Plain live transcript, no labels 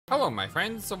Hello my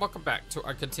friends, so welcome back to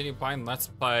our continued blind Let's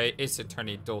Play Ace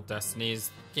Attorney Dual Destinies,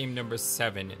 game number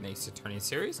 7 in the Ace Attorney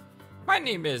series. My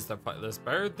name is the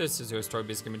FlightlessBird, this is your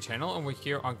story-based gaming channel, and we're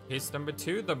here on case number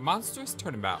 2, the monstrous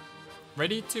turnabout.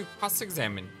 Ready to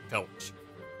cross-examine Filch.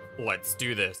 Let's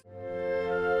do this.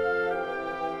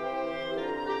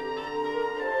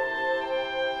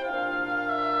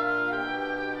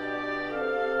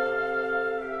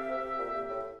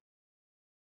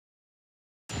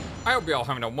 I hope you're all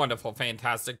having a wonderful,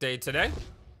 fantastic day today.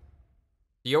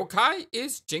 The yokai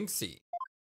is Jinxie.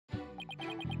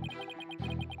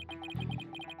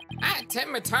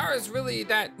 Tenmatara's really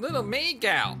that little maid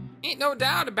gal. Ain't no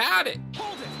doubt about it.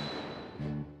 Hold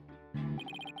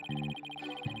it.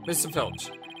 Mr.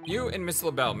 Filch, you and Miss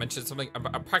L'Belle mentioned something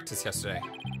about a practice yesterday.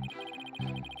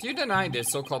 Do you deny this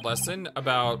so-called lesson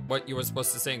about what you were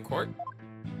supposed to say in court?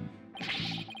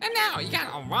 And now, you got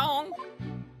it all wrong.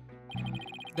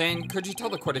 Then, could you tell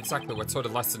the court exactly what sort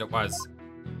of lesson it was?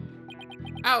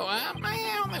 Oh,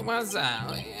 it was,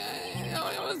 what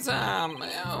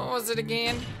was it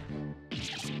again?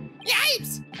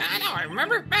 Yipes! I know, I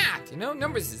remember math. You know,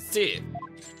 numbers is dead.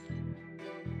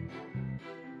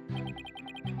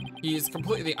 He's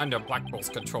completely under Black Bull's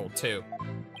control, too.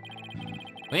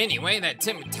 Well, anyway, that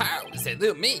Tenmatara was that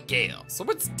little maid gal, so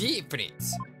what's the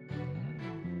difference?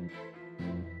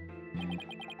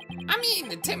 I mean,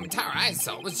 the Tenmatara I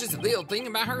saw was just a little thing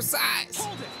about her size.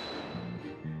 Hold it.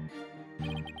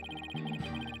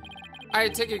 I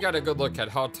take you got a good look at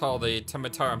how tall the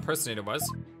Tenmatara impersonator was.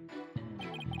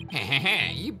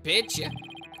 You betcha.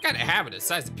 Gotta have it the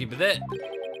size of people that.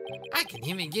 I can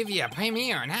even give you a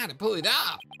premiere on how to pull it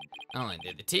off. Only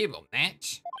to the table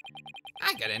match.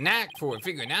 I got a knack for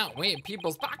figuring out where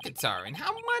people's pockets are and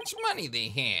how much money they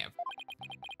have.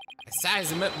 I size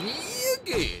them up real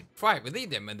good before I relieve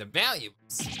them of the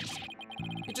valuables.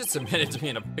 You just admitted to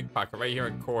being a pickpocket right here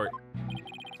in court.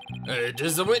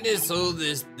 Does the witness hold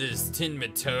this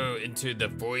Tenmatara into the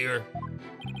foyer?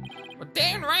 Well,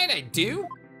 damn right I do.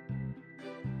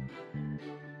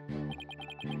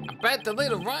 I bet the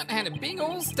little runt had a big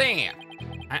old stamp.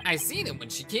 I seen it when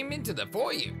she came into the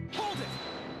foyer. Hold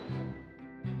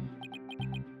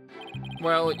it.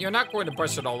 Well, you're not going to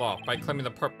brush it all off by claiming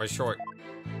the perp was short.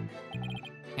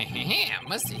 I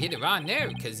must have hit it on there,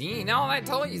 because he ain't all that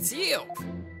tall yourself.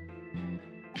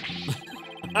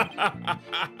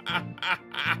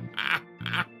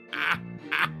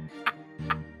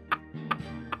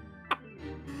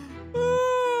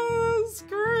 Oh, that's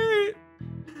great.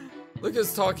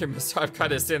 Lucas talking, Mr. I've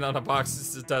kind of stand on the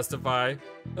boxes to testify.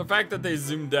 The fact that they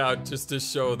zoomed out just to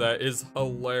show that is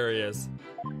hilarious.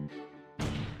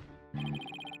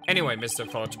 Anyway, Mr.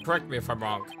 Filch, correct me if I'm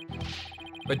wrong.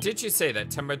 But did you say that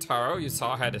Tenmatara you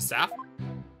saw had a staff?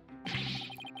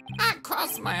 I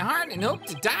crossed my heart and hope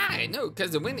to die. No,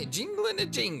 because it went a jingle and a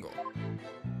jingle.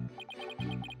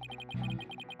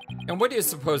 And where do you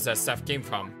suppose that staff came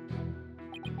from?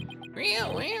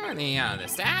 Well, where the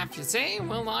staff, you say?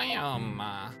 Well,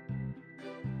 I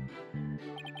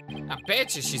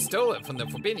bet you she stole it from the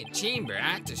Forbidden Chamber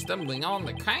after stumbling on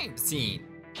the crime scene.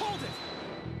 Hold it.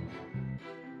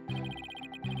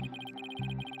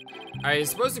 I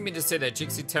suppose you mean to say that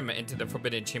Jinxie Tenma entered the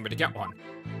Forbidden Chamber to get one.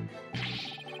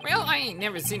 Well, I ain't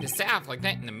never seen a staff like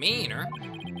that in the manor,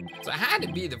 so it had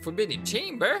to be the Forbidden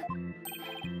Chamber.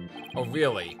 Oh,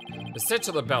 really? The stench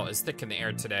of L'Belle is thick in the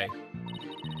air today.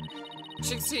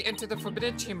 Jinxie entered the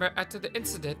Forbidden Chamber after the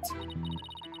incident.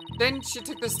 Then she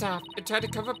took the staff and tried to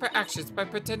cover up her actions by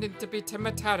pretending to be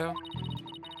Tenmatara.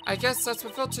 I guess that's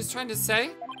what Filch is trying to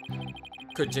say.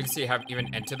 Could Jinxie have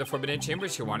even entered the Forbidden Chamber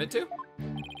if she wanted to?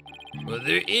 Well,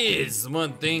 there is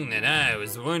one thing that I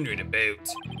was wondering about.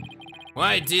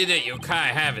 Why did that yokai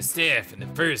have a staff in the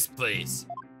first place?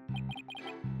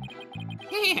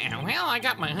 Yeah, well, I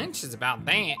got my hunches about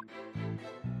that.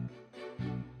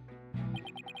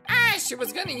 She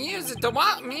was gonna use it to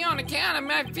wallop me on account of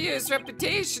my fierce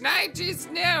reputation. I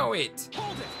just know it.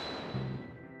 Hold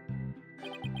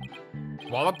it.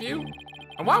 Wallop you?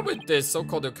 And why would this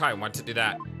so-called yokai want to do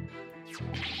that?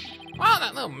 Well,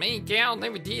 that little maid gal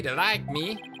never did like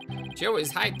me. She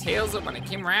always hightails it when I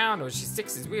came around, or she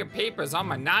sticks these weird papers on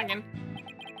my noggin.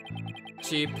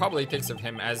 She probably thinks of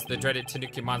him as the dreaded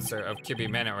Tanuki monster of Kirby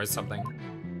Manor or something.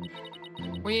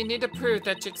 We need to prove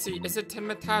that Jinxie is a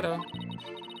Tenmatara,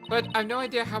 but I've no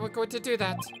idea how we're going to do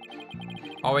that.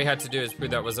 All we had to do is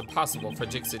prove that it was impossible for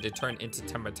Jinxie to turn into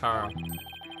Tenmatara.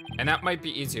 And that might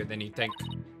be easier than you think.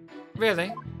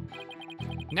 Really?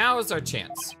 Now is our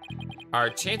chance. Our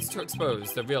chance to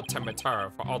expose the real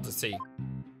Tenmatara for all to see.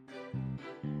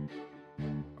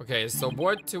 Okay, so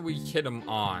what do we hit him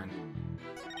on?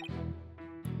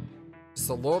 Just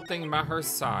a little thing about her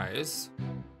size.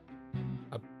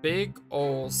 A big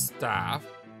old staff.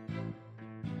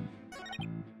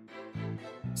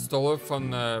 Stole it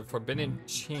from the Forbidden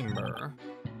Chamber.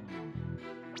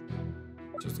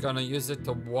 Just gonna use it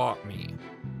to walk me.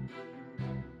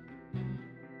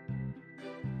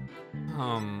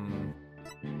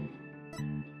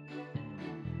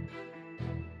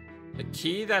 The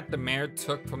key that the mayor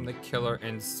took from the killer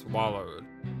and swallowed.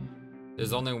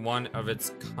 There's only one of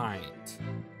its kind.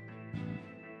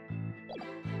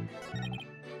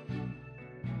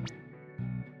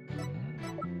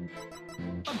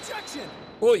 Objection!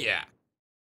 Oh yeah.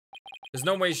 There's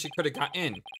no way she could have got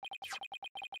in.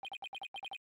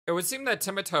 It would seem that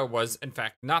Timoteo was, in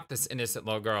fact, not this innocent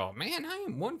little girl. Man, I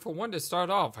am 1 for 1 to start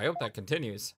off. I hope that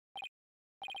continues.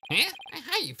 Huh?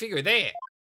 How you figure that?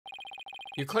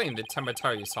 You claimed that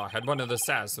Timoteo you saw had one of the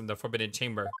staffs from the Forbidden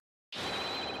Chamber.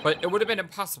 But it would have been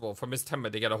impossible for Miss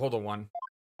Temba to get a hold of one.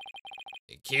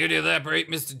 Care to elaborate,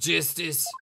 Mr. Justice?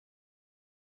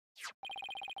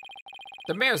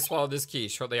 The mayor swallowed his key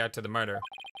shortly after the murder.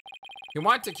 He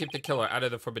wanted to keep the killer out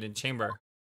of the Forbidden Chamber.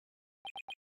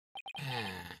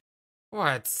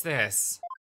 What's this?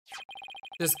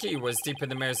 This key was deep in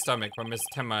the mayor's stomach when Miss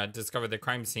Temma discovered the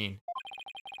crime scene.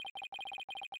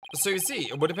 So you see,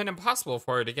 it would have been impossible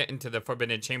for her to get into the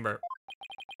Forbidden Chamber.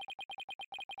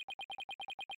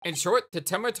 In short, the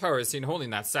Temma Tower seen holding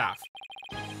that staff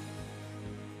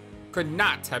could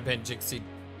not have been Jixie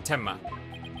Temma.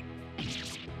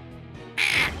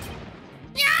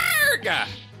 Yarg!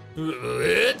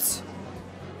 What?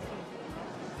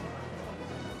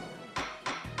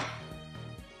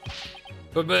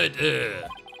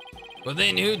 Well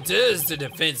then who does the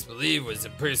defense believe was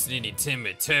impersonating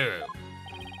Timotaro?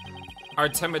 Our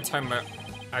Timotaro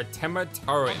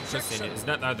impersonator is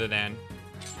none other than...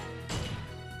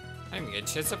 I didn't even get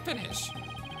a chance to finish.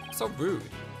 So rude.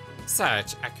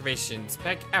 Such accusations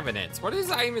beg evidence. What does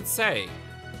that even say?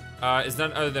 Is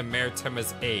none other than Mayor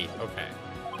Timma's aide. Okay.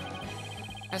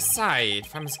 Aside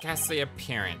from his ghastly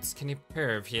appearance, can you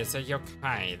prove he is a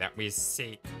yokai that we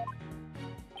seek?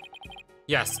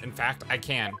 Yes, in fact, I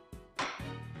can.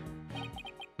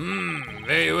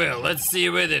 Very well. Let's see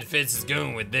where the defense is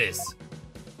going with this.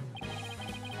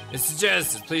 Mr.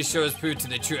 Justice, please show us proof to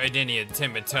the true identity of the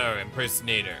Timotaro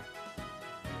impersonator.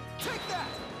 Take that!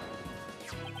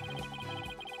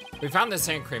 We found this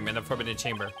hand cream in the Forbidden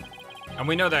Chamber. And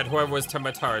we know that whoever was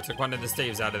Timotaro took one of the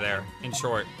staves out of there. In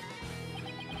short,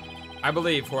 I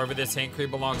believe whoever this hand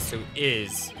cream belongs to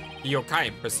is the yokai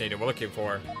impersonator we're looking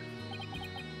for.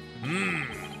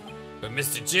 But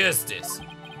Mr. Justice,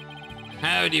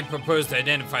 how do you propose to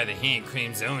identify the hand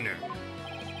cream's owner?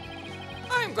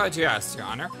 I'm glad you asked, Your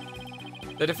Honor.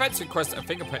 The defense requests a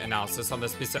fingerprint analysis on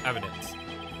this piece of evidence.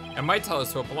 It might tell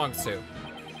us who it belongs to.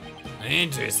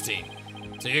 Interesting.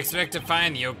 So you expect to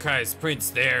find the yokai's prints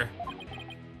there?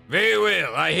 Very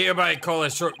well, I hereby call a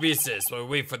short recess while we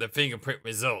wait for the fingerprint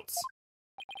results.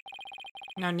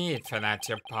 No need for that,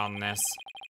 Your Palmness.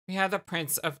 We had the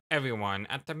prints of everyone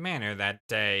at the manor that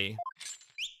day.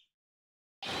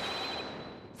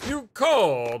 You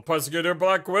called, Prosecutor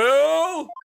Blackwell?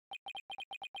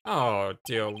 Oh,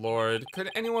 dear Lord. Could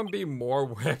anyone be more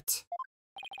whipped?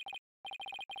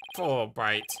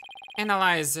 Fulbright,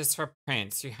 analyze this for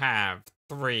prints. You have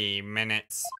 3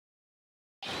 minutes.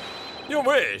 Your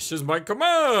wish is my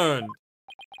command.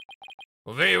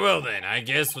 Well, very well then. I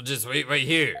guess we'll just wait right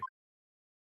here.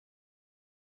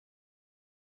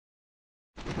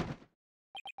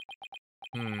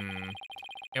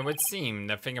 It would seem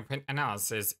the fingerprint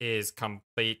analysis is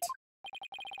complete.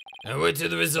 And what do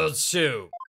the results show?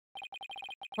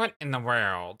 What in the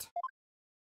world?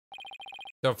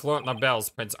 They're Florent L'Belle's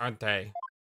prints, aren't they?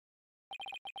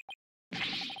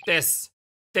 This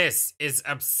is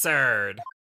absurd.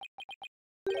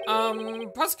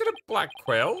 Prosecutor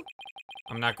Blackwell?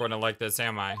 I'm not going to like this,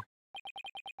 am I?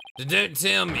 Don't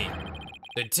tell me.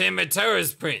 They're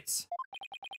Timotara's prints.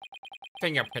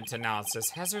 Fingerprint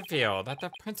analysis has revealed that the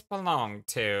prints belong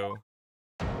to...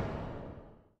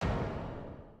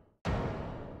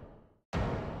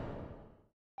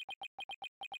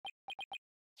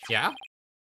 Yeah?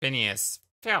 Phineas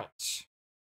Felch.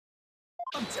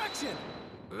 Objection!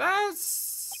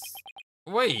 That's...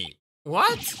 Wait,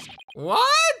 what?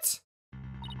 What?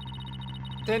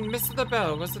 Then Mr.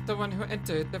 L'Belle wasn't the one who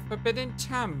entered the Forbidden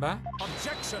Chamber?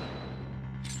 Objection!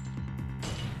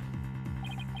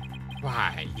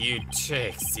 Why, you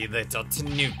tricksy little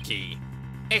tanuki.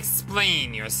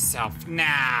 Explain yourself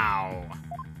now.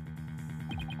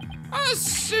 Oh,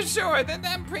 sure, then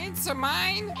them prints are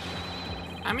mine.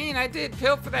 I mean, I did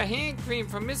pilfer the hand cream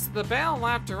from Mr. L'Belle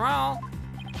after all.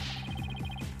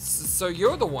 So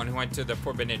you're the one who went to the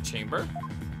Forbidden Chamber?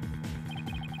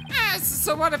 Ah,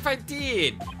 so what if I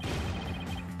did?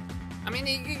 I mean,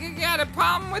 you got a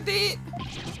problem with it?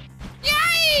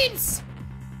 Yipes!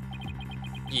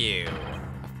 You,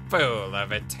 a fool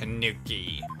of a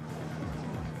tanuki.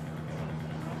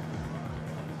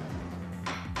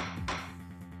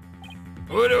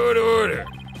 Order.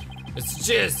 It's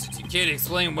just, you can't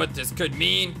explain what this could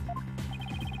mean.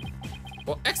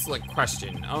 Well, excellent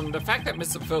question. The fact that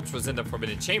Mr. Filch was in the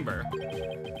Forbidden Chamber.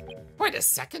 Wait a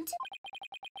second.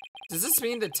 Does this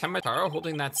mean that Temataro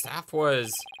holding that staff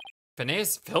was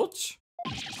Phineas Filch?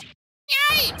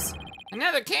 Yikes!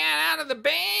 Another cat out of the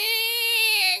bag!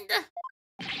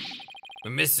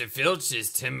 But Mr. Filch is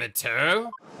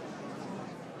Temataro?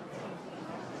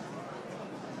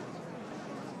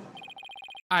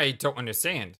 I don't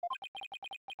understand.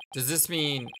 Does this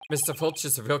mean Mr. Filch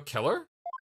is a real killer?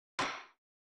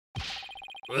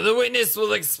 Well, the witness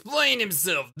will explain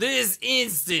himself this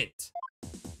instant.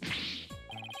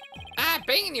 I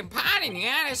beg your pardon, you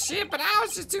out of shit, but I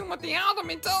was just doing what the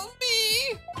alderman told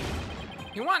me.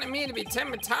 He wanted me to be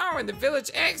Temataro in the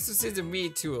village exorcism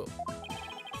ritual.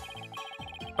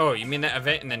 Oh, you mean that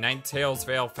event in the Ninetales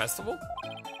Vale Festival?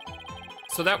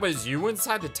 So that was you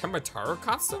inside the Temataro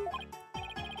costume?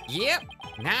 Yep.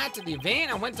 Now after the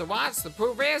event, I went to watch the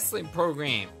pro wrestling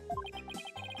program.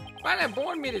 But it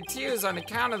bored me to tears on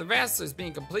account of the wrestlers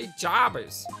being complete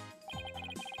jobbers.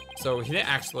 So he didn't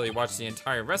actually watch the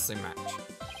entire wrestling match.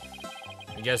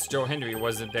 I guess Joe Henry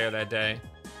wasn't there that day.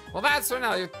 Well, that's when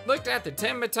I looked at the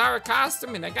Temataro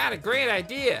costume and I got a great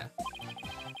idea.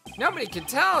 Nobody can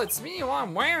tell it's me while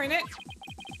I'm wearing it.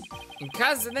 And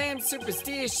because of them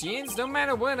superstitions, no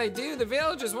matter what I do, the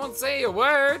villagers won't say a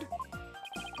word.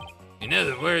 In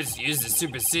other words, use the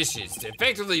superstitions to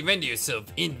effectively render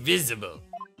yourself invisible.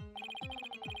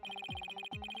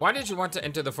 Why did you want to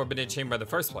enter the Forbidden Chamber in the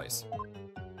first place?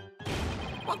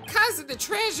 Well, because of the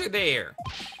treasure there.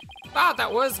 Thought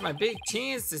that was my big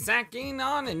chance to sack in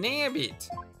on and nab it.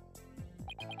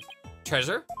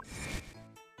 Treasure?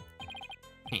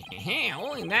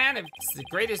 Only that if it's the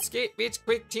greatest escape bitch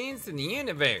quick chance in the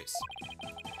universe.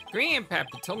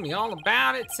 Grandpappy told me all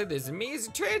about it, said there's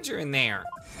amazing treasure in there.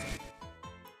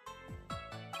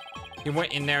 He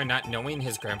went in there not knowing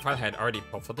his grandfather had already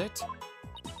puffled it.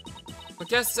 I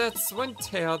guess that's one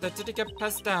tale that didn't get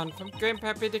passed down from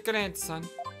grandpappy to grandson.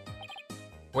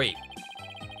 Wait,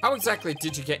 how exactly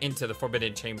did you get into the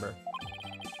Forbidden Chamber?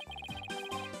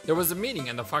 There was a meeting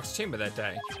in the Fox Chamber that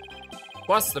day.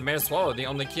 Plus, the mayor swallowed the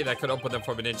only key that could open the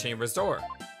Forbidden Chamber's door.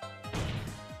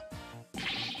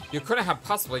 You couldn't have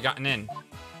possibly gotten in.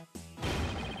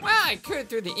 Well, I could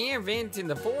through the air vent in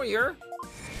the foyer.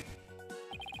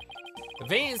 The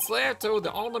vent slapped over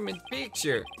the alderman's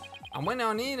picture. I went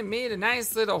on in and made a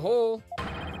nice little hole.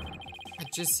 I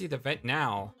just see the vent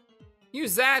now.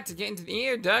 Use that to get into the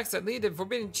air ducts that lead to the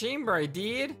Forbidden Chamber, I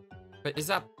did. But is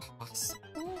that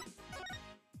possible?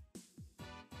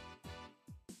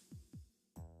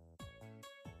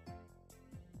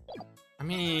 I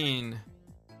mean...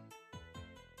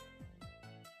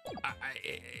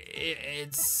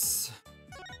 it's...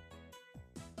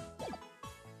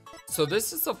 So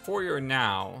this is a foyer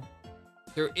now.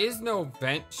 There is no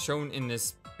vent shown in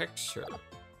this picture.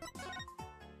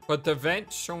 But the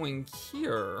vent showing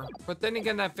here, but then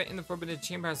again that vent in the Forbidden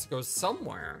Chamber has to go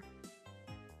somewhere.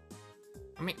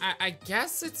 I mean, I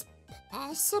guess it's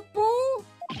possible?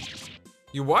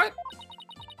 You what?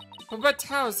 But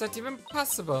how is that even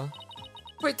possible?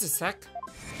 Wait a sec.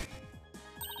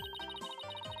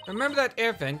 Remember that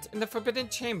air vent in the Forbidden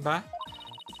Chamber?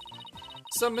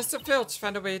 So Mr. Filch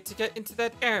found a way to get into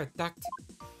that air duct.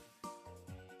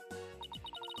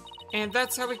 And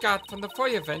that's how we got from the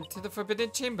foyer vent to the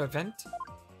Forbidden Chamber vent.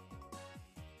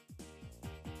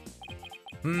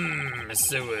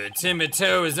 So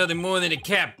Temataro is nothing more than a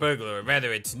cat burglar, or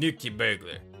rather a tanuki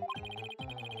burglar.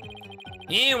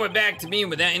 And we're back to being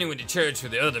without anyone to charge for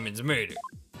the alderman's murder.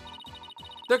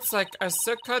 Looks like our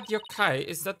so-called yokai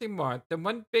is nothing more than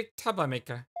one big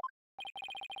troublemaker.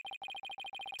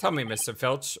 Tell me, Mr.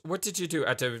 Filch, what did you do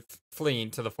after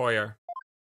fleeing to the foyer?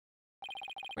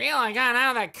 Well, I got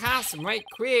out of that costume right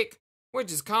quick,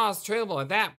 which has caused trouble at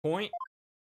that point.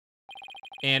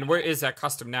 And where is that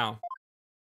costume now?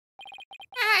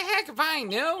 Ah, heck if I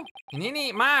know. And it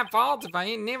ain't my fault if I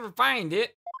ain't never find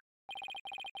it.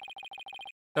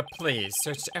 But please,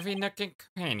 search every nook and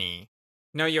cranny.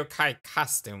 No yokai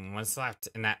costume was left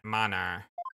in that manor.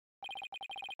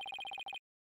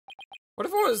 What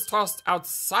if it was tossed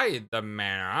outside the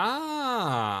manor?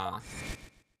 Ah.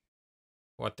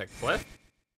 What, the cliff?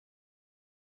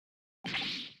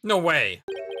 No way.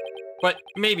 But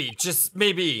maybe, just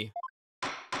maybe.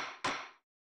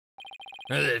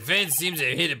 Well, the defense seems to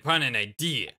have hit upon an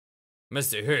idea.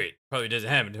 Must have hurt. Probably doesn't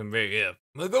happen to him very often.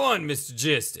 Well, go on, Mr.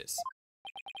 Justice.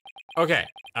 Okay,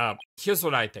 here's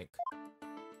what I think.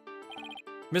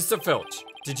 Mr. Filch,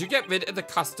 did you get rid of the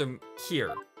costume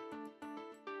here?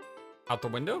 Out the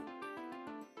window?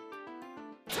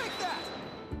 Take that!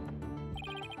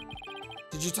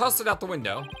 Did you toss it out the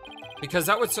window? Because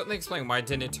that would certainly explain why it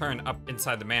didn't turn up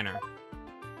inside the manor.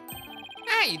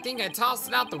 Ah, you think I tossed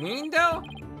it out the window?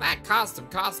 That costume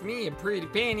cost me a pretty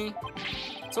penny.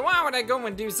 So why would I go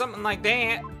and do something like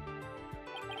that?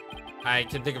 I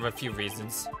can think of a few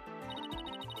reasons.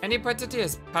 Any particular,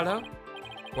 Apollo?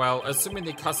 Well, assuming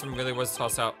the costume really was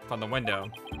tossed out from the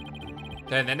window,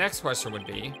 then the next question would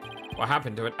be, what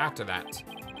happened to it after that?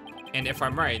 And if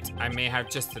I'm right, I may have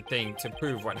just the thing to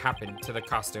prove what happened to the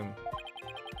costume.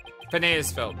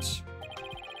 Phineas Filch,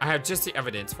 I have just the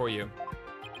evidence for you.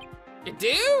 You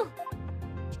do?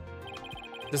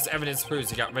 This evidence proves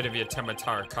you got rid of your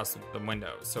Tematara costume from the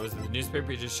window. So is it the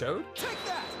newspaper you just showed? Take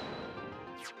that!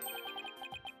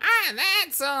 Ah,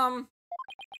 that's,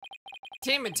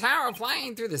 Tematara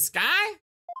flying through the sky?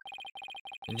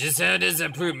 And just how does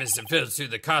that prove Mr. Filch threw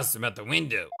the costume out the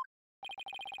window?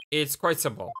 It's quite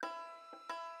simple.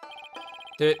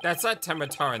 That's not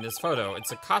Tematara in this photo.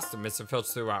 It's a costume Mr. Filch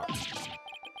threw out.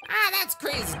 Ah, that's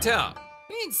crazy tough.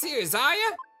 You ain't serious, are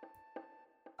ya?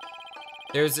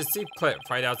 There's a steep cliff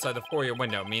right outside the foyer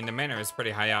window, meaning the manor is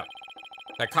pretty high up.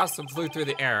 That costume flew through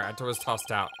the air after it was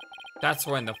tossed out. That's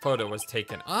when the photo was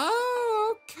taken.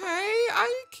 Oh, okay.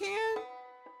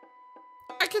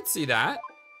 I can see that.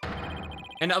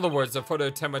 In other words, the photo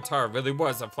of Tematara really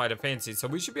was a flight of fancy, so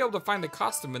we should be able to find the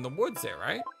costume in the woods there,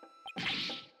 right?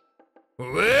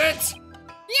 What?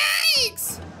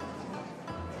 Yikes!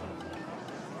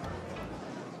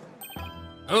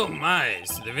 Oh my,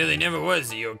 so there really never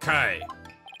was a yokai.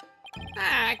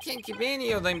 Ah, I can't keep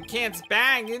any of them cats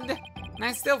bagged. And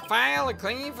I still file a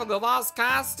claim for the lost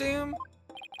costume?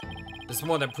 This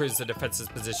more than proves the defense's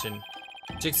position.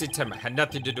 Jixie Tema had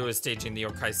nothing to do with staging the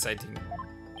yokai sighting.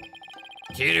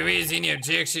 Care to raise any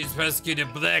objections, Prosecutor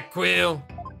Black Quill?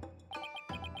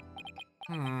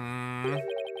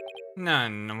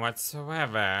 None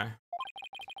whatsoever.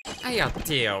 I'll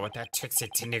deal with that Trixie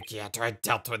Tanuki after I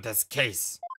dealt with this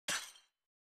case.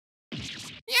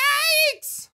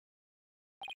 Yikes!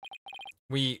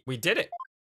 We did it.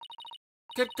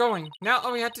 Good going. Now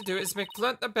all we have to do is make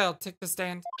Florent L'Belle take the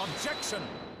stand. Objection!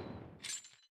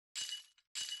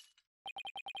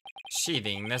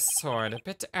 Sheathing the sword a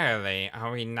bit early,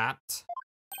 are we not?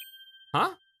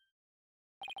 Huh?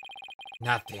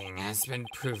 Nothing has been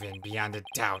proven beyond a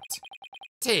doubt.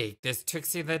 Take this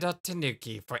tricksy little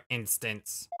Tanuki, for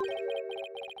instance.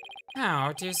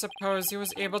 How do you suppose he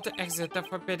was able to exit the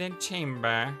forbidden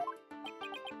chamber?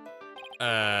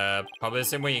 Probably the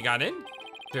same way he got in?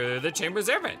 Through the chamber's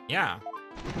air vent, yeah.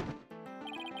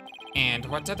 And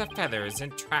what are the feathers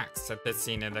and tracks at the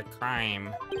scene of the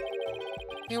crime?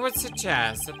 It would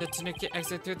suggest that the Tanuki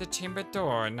exit through the chamber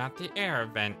door, not the air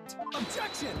vent.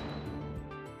 Objection!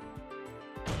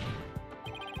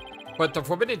 But the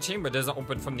forbidden chamber doesn't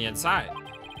open from the inside.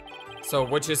 So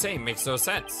what you're saying makes no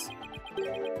sense.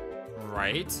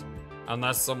 Right?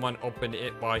 Unless someone opened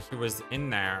it while he was in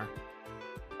there.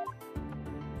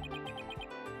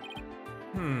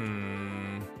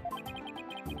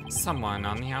 Someone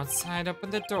on the outside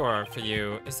opened the door for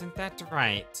you, isn't that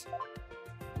right?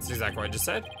 That's exactly what I just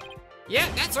said. Yeah,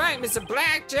 that's right, Mr.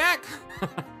 Blackjack!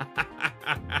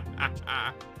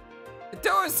 The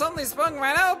door suddenly sprung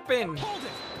right open! Hold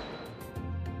it!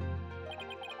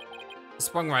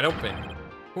 Sprung right open.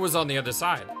 Who was on the other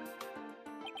side?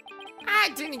 I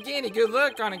didn't get a good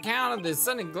look on account of the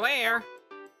sudden glare.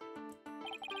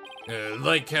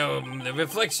 Like how the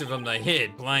reflection from the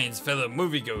head blinds fellow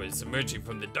moviegoers emerging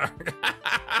from the dark.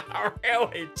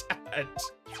 Really, Judge?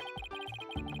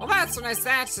 Well, that's when I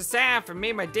snatched the staff and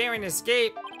made my daring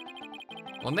escape.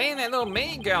 Well, then that little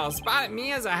maid girl spotted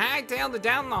me as I hightailed it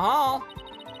down the hall.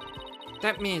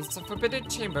 That means the forbidden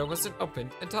chamber wasn't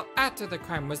opened until after the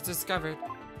crime was discovered.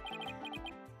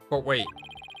 But wait,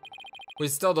 we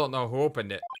still don't know who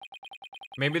opened it.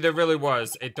 Maybe there really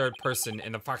was a third person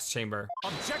in the Fox chamber.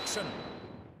 Objection!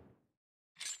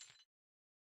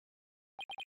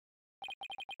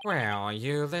 Well,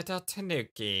 you little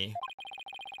Tanuki.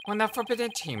 When the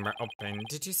forbidden chamber opened,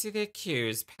 did you see the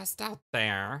accused passed out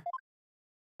there?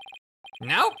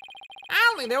 Nope.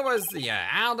 Only there was the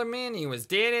alderman. He was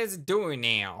dead as a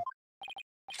doornail.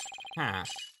 Huh.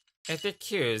 If the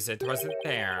accused wasn't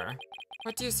there,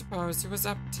 what do you suppose he was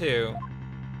up to?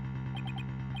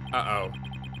 Uh-oh.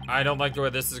 I don't like the way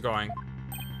this is going.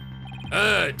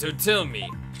 Don't tell me.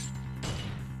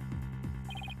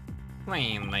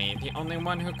 Plainly, the only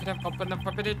one who could have opened the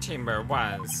forbidden chamber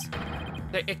was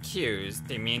the accused,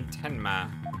 Damien Tenma.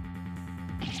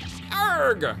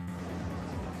 Arg!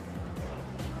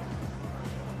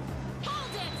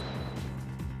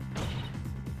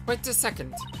 Wait a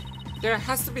second. There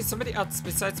has to be somebody else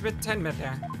besides Miss Tenma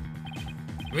there.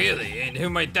 Really? And who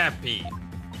might that be?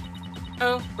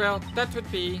 Oh, well, that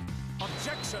would be...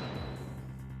 Objection!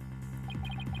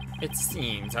 It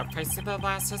seems our Feisty the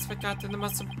Last has forgotten the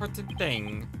most important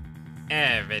thing.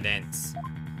 Evidence.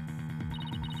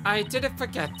 I didn't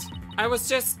forget. I was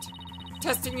just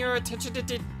testing your attention to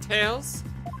details.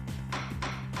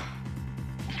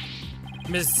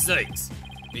 Miss Sykes,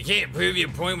 you can't prove your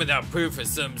point without proof of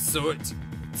some sort.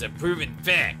 It's a proven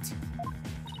fact.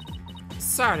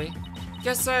 Sorry.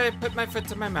 Guess I put my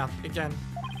foot in my mouth again.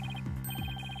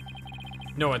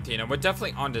 No, Athena, we're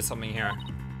definitely onto something here.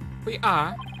 We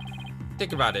are.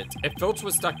 Think about it. If Filch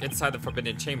was stuck inside the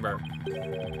Forbidden Chamber,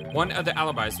 one of the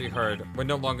alibis we heard would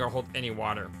no longer hold any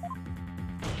water.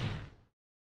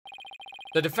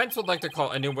 The defense would like to call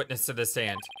a new witness to the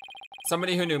stand.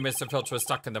 Somebody who knew Mr. Filch was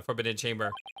stuck in the Forbidden Chamber.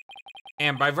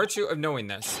 And by virtue of knowing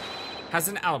this, has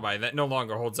an alibi that no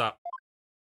longer holds up.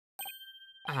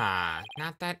 Ah,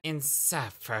 not that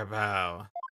insufferable.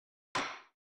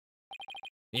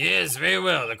 Yes, very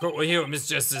well. The court will hear what Miss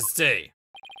Justice say.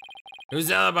 Whose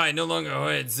alibi no longer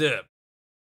holds up?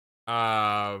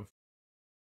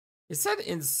 He said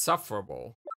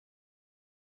insufferable.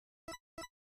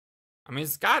 I mean,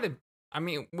 it's gotta... I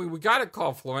mean, we gotta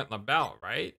call Florent L'Belle,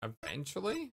 right?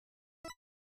 Eventually?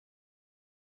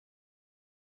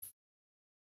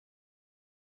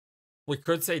 We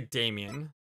could say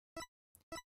Damien.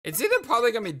 It's either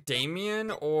probably gonna be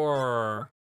Damien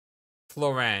or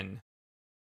Florent.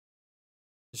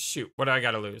 Shoot, what do I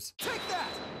gotta lose? Take that!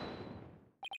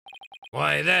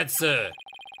 Why, that's the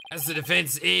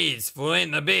defense aide's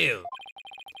Florent L'Belle.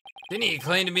 Didn't he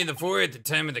claim to be in the foyer at the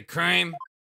time of the crime?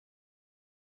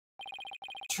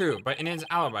 True, but in his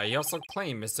alibi, he also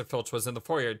claimed Mr. Filch was in the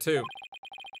foyer too.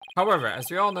 However, as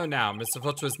we all know now, Mr.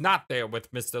 Filch was not there with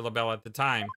Mr. L'Belle at the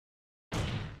time.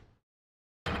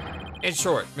 In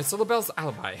short, Mr. L'Belle's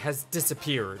alibi has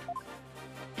disappeared.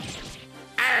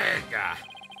 Arrgh!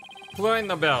 Florent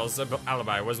L'Belle's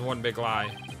alibi was one big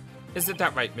lie. Isn't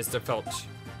that right, Mr. Filch?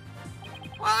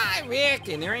 Well, I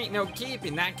reckon there ain't no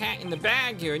keeping that cat in the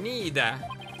bag here neither.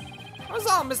 It was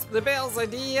all Mr. L'Belle's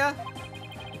idea.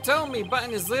 He told me,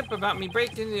 button his lip about me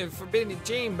breaking into the Forbidden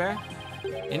Chamber.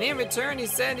 And in return, he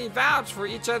said he vouched for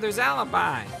each other's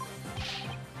alibi.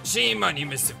 Shame on you,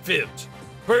 Mr. Filch.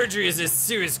 Perjury is a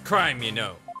serious crime, you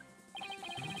know.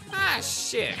 Ah,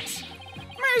 shit.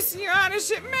 Mercy, your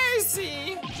honorship,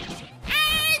 mercy!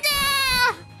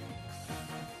 Anger!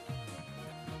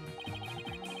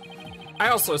 I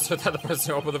also assume that the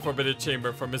person who opened the Forbidden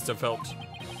Chamber for Mr. Filch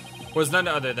was none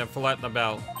other than Florent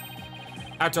L'Belle.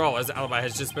 After all, his alibi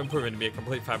has just been proven to be a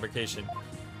complete fabrication.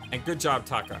 And good job,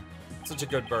 Taka. Such a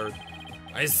good bird.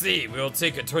 I see. We'll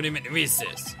take a 20-minute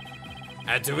recess.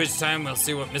 After which time we'll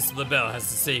see what Mr. L'Belle has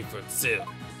to say for himself.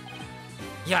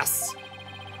 Yes!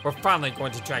 We're finally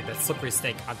going to drag that slippery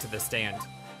snake onto the stand.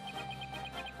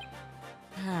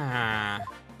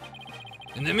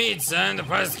 In the meantime, the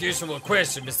prosecution will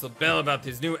question Mr. L'Belle about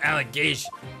these new allegations.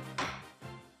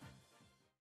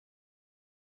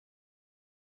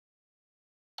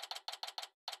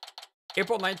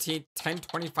 April 19th,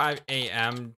 10:25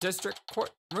 a.m. District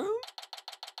Courtroom?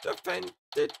 Defendant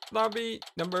lobby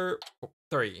number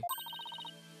 3.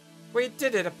 We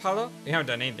did it, Apollo. We haven't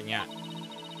done anything yet.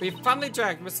 We finally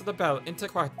dragged Mr. L'Belle into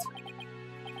court.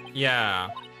 Yeah.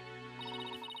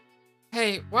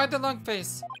 Hey, why the long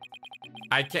face?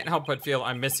 I can't help but feel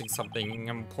I'm missing something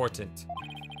important.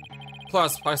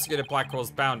 Plus, Prosecutor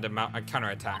Blackwell's bound to mount a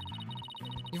counterattack.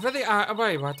 You really are a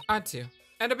worrywart, aren't you?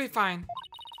 And it'll be fine.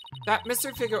 That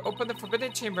mystery figure opened the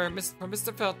Forbidden Chamber for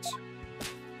Mr. Filch.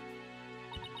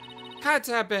 Had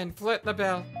to have been Florent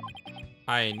L'Belle.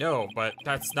 I know, but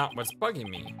that's not what's bugging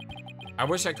me. I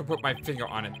wish I could put my finger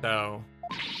on it, though.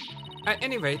 At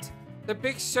any rate, the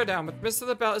big showdown with Mr.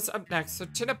 L'Belle is up next, so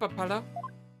chin up, Apollo.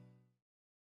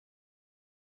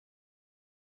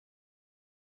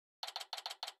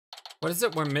 What is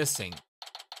it we're missing?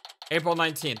 April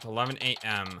 19th, 11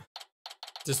 a.m.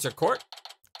 District Court,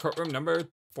 courtroom number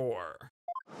 4.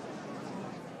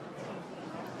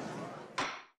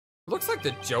 Looks like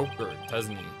the Joker,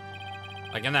 doesn't he?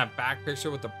 Like in that back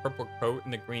picture with the purple coat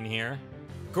and the green hair.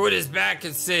 Court is back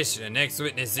in session. The next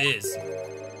witness is.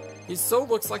 He so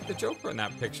looks like the Joker in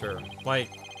that picture. Like,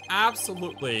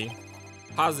 absolutely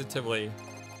positively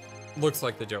looks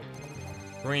like the Joker.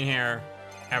 Green hair,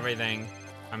 everything.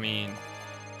 I mean,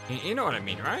 you know what I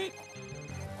mean, right?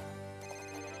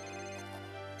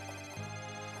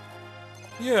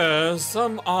 Yes,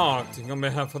 I'm acting on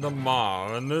behalf of the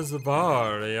mob in this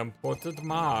very important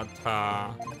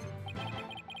matter.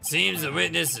 Seems the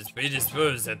witness is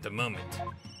predisposed at the moment.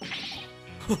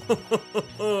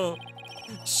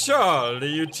 Surely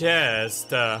you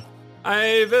jest.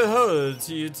 I will hold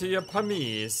you to your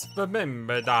promise.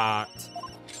 Remember that.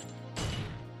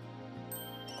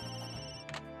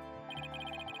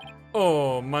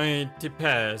 Oh, my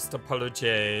deepest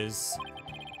apologies.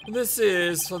 This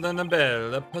is Florent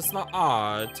L'Belle, a personal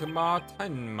art to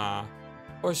Martinma,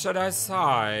 or should I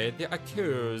say, the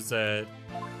accused.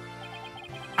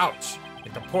 Ouch!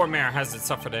 Like the poor mayor hasn't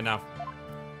suffered enough.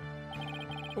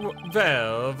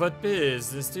 Well, what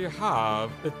business do you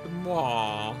have with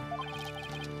moi?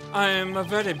 I'm a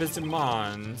very busy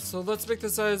man, so let's make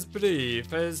this as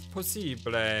brief as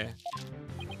possible.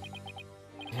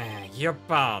 Your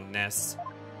boldness.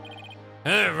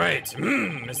 Alright,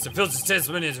 Mr. Filch's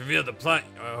testimony has revealed the plot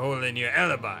hole in your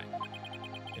alibi.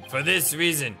 And for this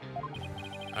reason,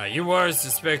 you are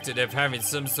suspected of having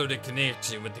some sort of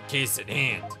connection with the case at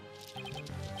hand.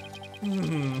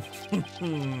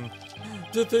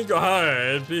 Do you think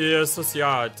I'd be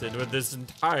associated with this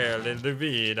entirely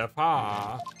lurid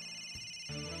affair?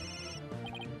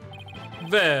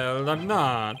 Well, I'm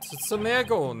not, so may I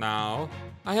go now?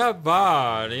 I have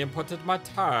very important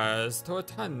matters to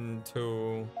attend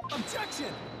to.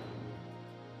 Objection!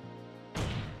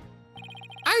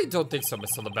 I don't think so,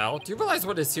 Mr. L'Belle. Do you realize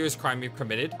what a serious crime you've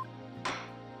committed?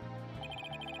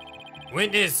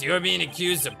 Witness, you're being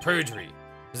accused of perjury.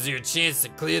 This is your chance to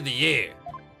clear the air.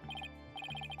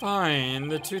 Fine,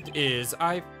 the truth is,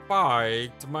 I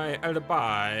faked my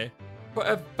alibi for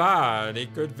a very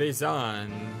good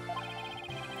reason.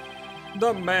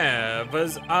 The mayor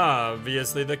was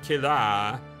obviously the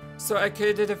killer, so I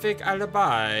created a fake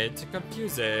alibi to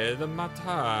confuse the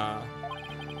matter.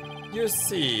 You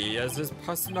see, as his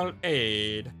personal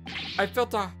aide, I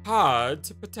felt a heart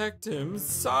to protect him.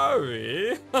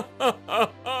 Sorry.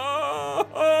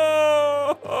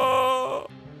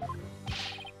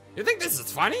 You think this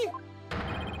is funny?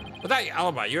 Without your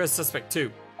alibi, you're a suspect too.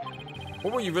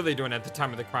 What were you really doing at the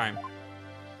time of the crime?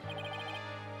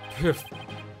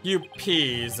 You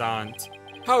peasant.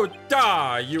 How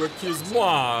dare you accuse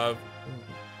moi of...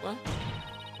 What?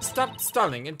 Stop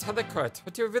stalling and tell the court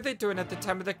what you're really doing at the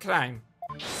time of the crime.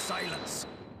 Silence.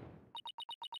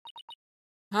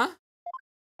 Huh?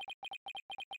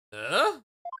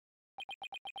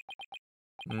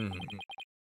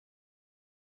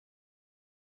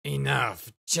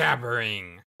 Enough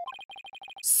jabbering.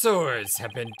 Swords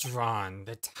have been drawn.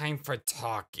 The time for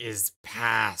talk is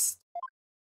past.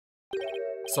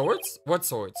 Swords? What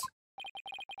swords?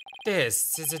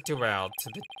 This is a duel to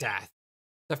the death.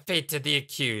 The fate of the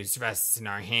accused rests in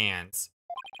our hands.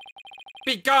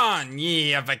 Begone,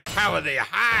 ye of a cowardly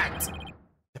heart!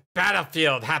 The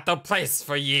battlefield hath no place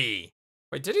for ye.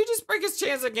 Wait, did he just break his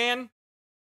chains again?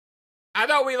 I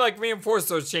thought we, reinforced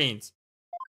those chains.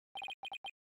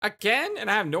 Again? And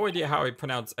I have no idea how he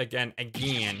pronounced again.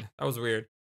 That was weird.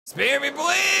 Spare me,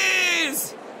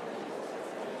 please!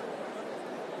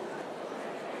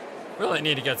 Really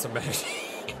need to get some better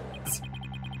chains.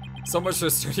 So much for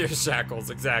studio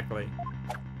shackles, exactly.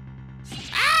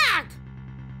 Ah!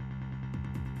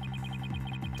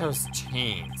 Those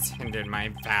chains hindered my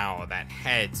vow that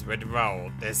heads would roll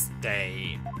this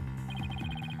day.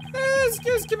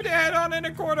 Just give it a head on in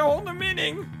a quarter hole the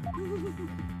meaning.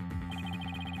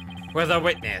 Will the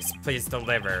witness please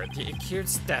deliver the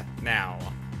accused's death now?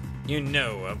 You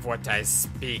know of what I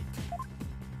speak.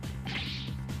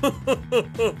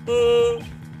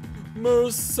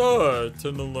 Most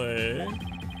certainly.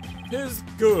 His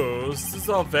ghost is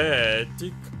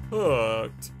already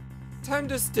cooked. Time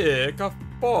to stick a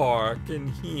fork in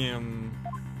him.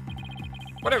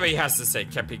 Whatever he has to say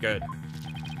can't be good.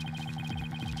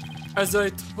 As I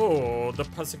told the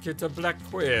prosecutor Black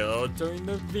Quill during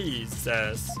the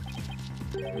recess,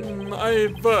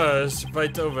 I rushed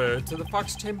right over to the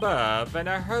Fox Chamber when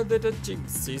I heard little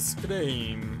Jinxie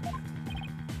scream.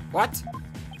 What?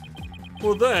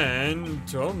 Well then,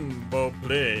 Jumbo,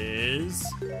 please.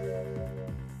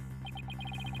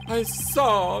 I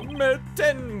saw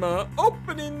Mertenma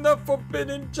opening the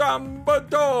forbidden Jumbo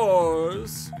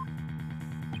doors.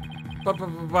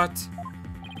 But,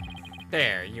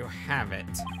 there you have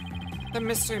it. The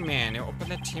mystery man who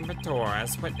opened the chamber door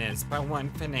as witnessed by one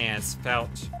Phineas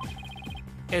Felch.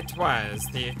 It was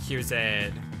the accused.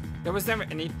 There was never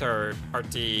any third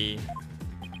party.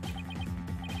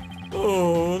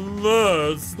 Oh,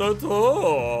 that's not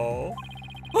all.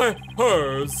 I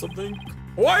heard something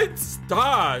quite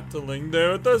startling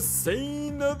there at the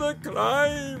scene of the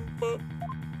crime.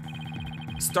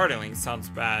 Startling sounds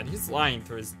bad. He's lying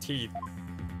through his teeth.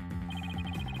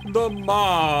 The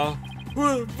ma,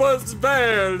 who was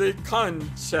very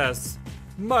conscious,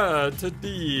 muttered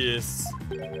this.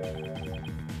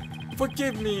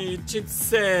 Forgive me,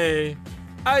 Jitse.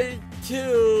 I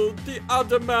killed the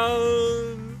other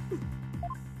man.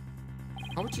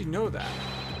 How would you know that?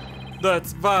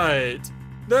 That's right.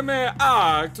 The mayor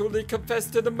actually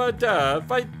confessed to the murder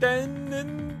right then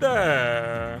and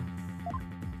there.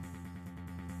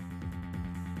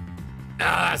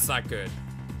 Ah, that's not good.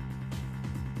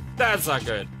 That's not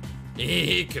good.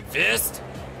 He confessed?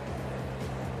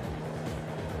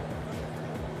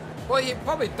 Well, he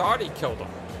probably thought he killed him,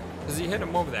 because he hit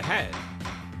him over the head.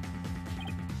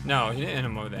 No, he didn't hit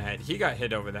him over the head. He got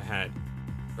hit over the head.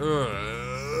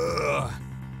 Ugh.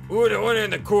 Ooh, the order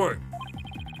in the court.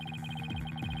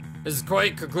 This is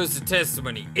quite conclusive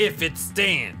testimony, if it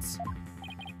stands.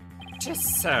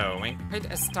 Just so, and quite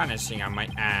astonishing, I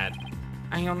might add.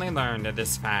 I only learned of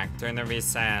this fact during the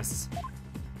recess.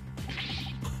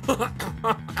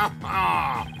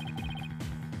 I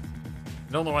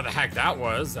don't know what the heck that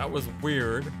was. That was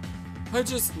weird. I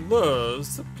just love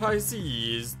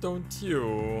surprises, don't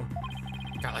you?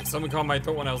 Got like something caught my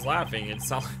throat when I was laughing. It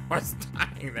sounded like I was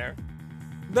dying there.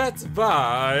 That's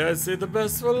why I say the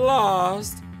best for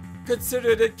last.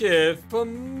 Consider it a gift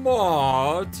from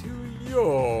Ma to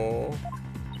you.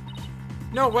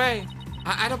 No way.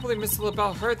 I don't believe Mr.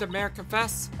 L'Belle heard the mayor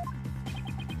confess.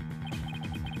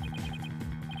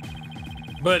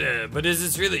 But is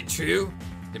this really true?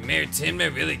 Did Mayor Timmer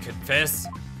really confess?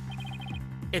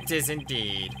 It is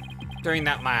indeed. During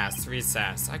that last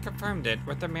recess, I confirmed it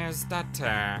with the mayor's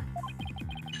daughter.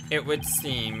 It would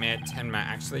seem Mayor Timmer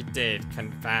actually did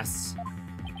confess.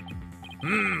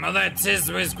 Well, that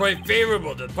testimony is quite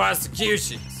favorable to the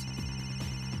prosecutions.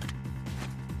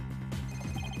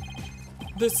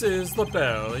 This is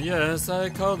L'Belle. Yes, I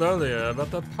called earlier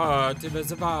about the party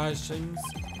reservations.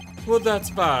 Well,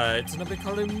 that's right, and I'll be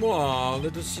calling more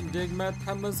little shindig Mayor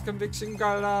Timmer's conviction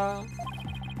gala.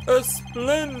 A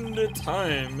splendid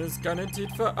time is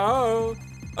guaranteed for all.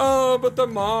 Oh, but the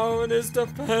mayor in his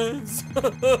defense.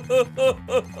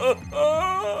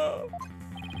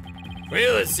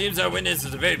 Well, it seems our witness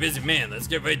is a very busy man. Let's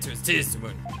get right to his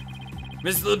testimony.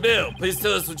 Mr. L'Belle, please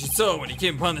tell us what you saw when you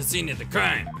came upon the scene of the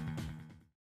crime.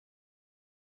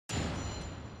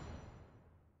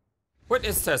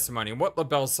 Witness testimony, what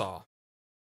L'Belle saw.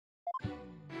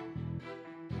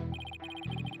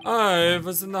 I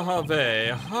was in the hallway,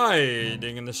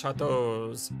 hiding in the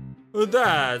shadows.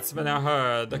 That's when I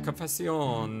heard the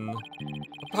confession.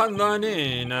 Upon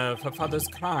learning of her father's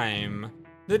crime,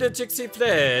 little Jixie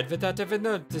fled without ever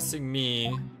noticing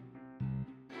me.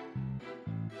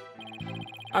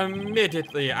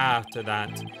 Immediately after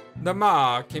that, the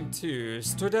ma came to,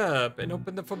 stood up, and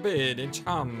opened the forbidden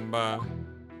chamber.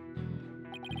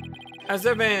 As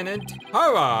I ran in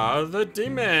horror, the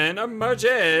demon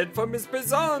emerged from his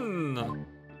prison.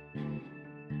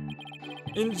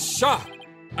 In shock,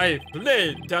 I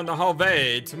fled down the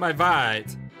hallway to my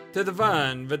right, to the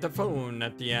one with the phone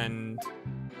at the end.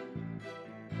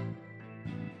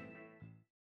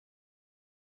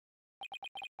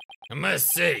 I must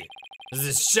say, this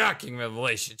is a shocking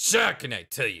revelation. Shocking, I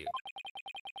tell you.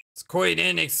 It's quite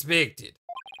unexpected.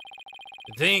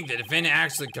 To think the defendant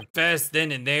actually confessed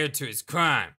then and there to his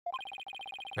crime.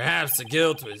 Perhaps the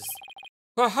guilt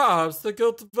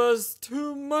was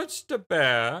too much to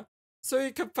bear, so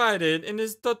he confided in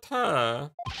his daughter.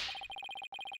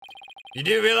 You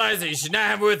do realize that you should not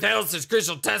have withheld such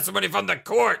crucial testimony from the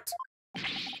court.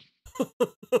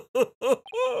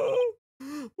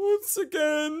 Once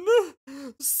again,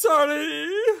 sorry.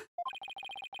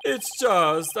 It's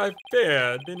just I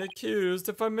feared being accused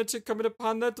if I mentioned coming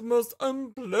upon that most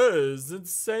unpleasant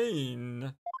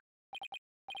scene.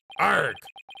 Arg!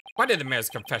 Why did the mayor's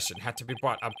confession have to be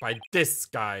brought up by this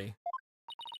guy?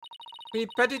 We'd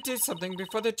better do something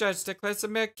before the judge declares the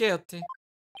mayor guilty.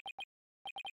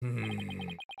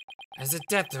 As a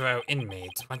death row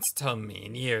inmate once told me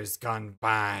in years gone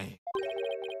by,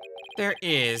 there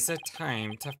is a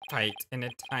time to fight and a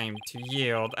time to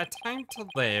yield, a time to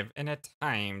live and a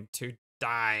time to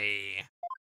die.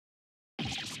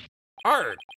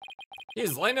 Arg!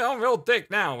 He's laying it on real thick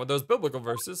now with those biblical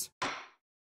verses.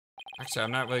 Actually,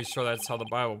 I'm not really sure that's how the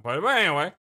Bible put it, but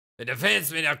anyway. The defense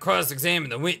may now cross-examine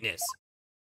the witness.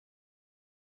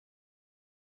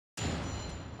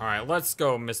 Alright, let's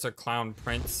go, Mr. Clown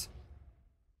Prince.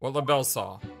 What L'Belle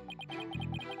saw.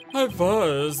 I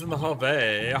was in the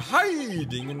hallway,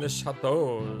 hiding in the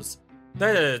shadows.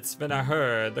 That's when I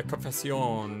heard the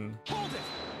confession. Hold it!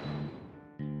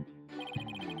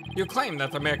 You claim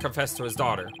that the mayor confessed to his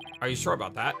daughter. Are you sure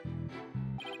about that?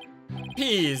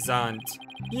 Peasant,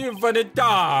 you wouldn't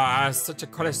ask such a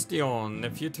question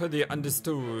if you totally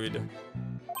understood.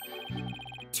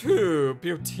 True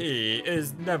beauty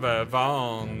is never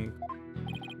wrong.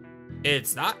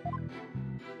 It's not?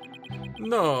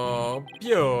 No,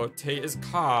 beauty is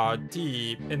caught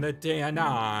deep in the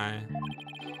DNA.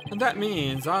 And that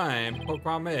means I'm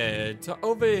programmed to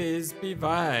always be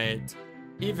right,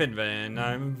 even when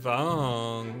I'm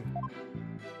wrong.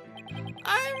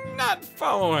 I'm not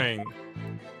following.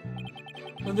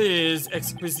 These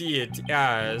exquisite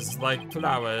eyes like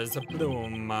flowers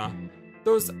bloom.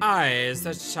 Those eyes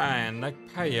that shine like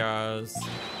pearls.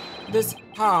 This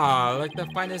heart like the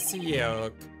finest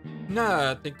silk.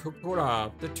 Nothing could put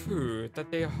up the truth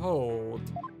that they hold.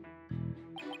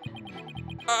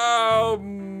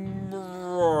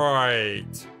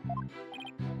 Right.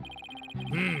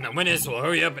 The witness will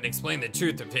hurry up and explain the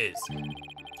truth of his.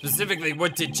 Specifically,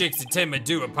 what did Jixie Tema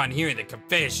do upon hearing the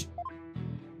confession?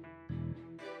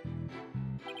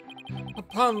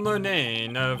 Upon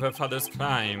learning of her father's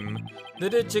crime,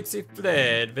 little Jixie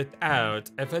fled without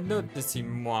ever noticing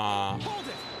moi. Hold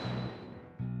it!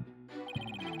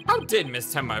 How did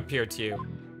Miss Tema appear to you?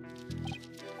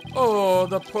 Oh,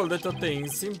 the poor little thing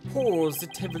seemed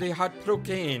positively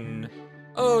heartbroken.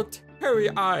 Oh,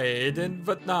 teary-eyed and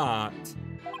whatnot.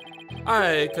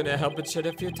 I couldn't help but shed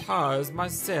a few tears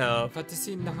myself at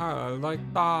seeing her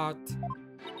like that.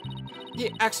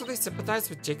 He actually sympathized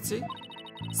with Jixie?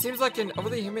 Seems like an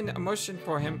overly human emotion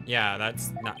for him. Yeah,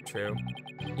 that's not true.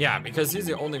 Yeah, because he's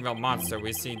the only real monster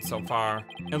we've seen so far,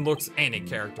 and looks any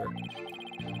character.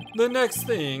 The next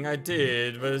thing I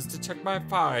did was to check my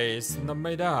face in the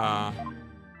mirror.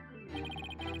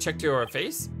 Checked your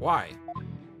face? Why?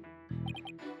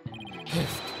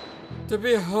 To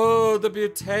behold the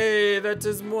beauty that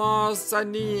is moi, sa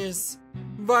niece,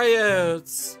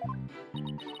 Wyatt.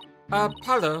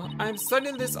 Apollo, I'm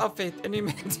starting this outfit any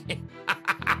minute.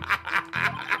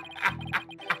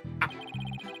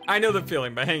 I know the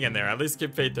feeling, but hang in there. At least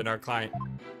keep faith in our client.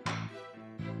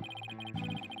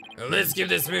 Well, let's give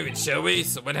this moving, shall we?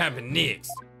 So what happened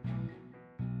next?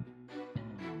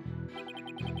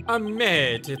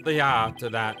 Immediately after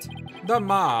that, the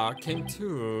Ma came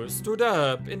to, stood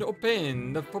up, and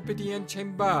opened the forbidden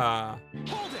chamber.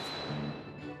 Hold it!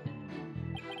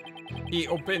 He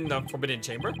opened the forbidden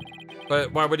chamber?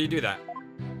 But why would he do that?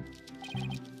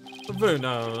 Who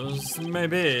knows?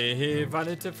 Maybe he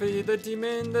wanted to free the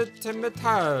demon, the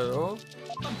Temetaro.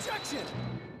 Objection!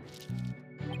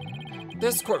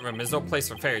 This courtroom is no place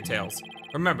for fairy tales.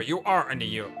 Remember, you are under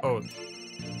your oath.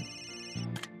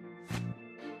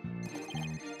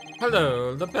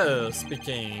 Hello, L'Belle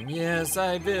speaking. Yes,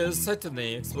 I will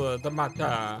certainly explore the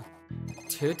matter.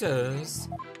 Tutors.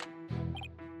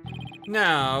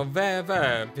 Now, where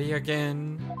were we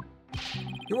again?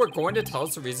 You were going to tell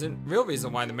us the real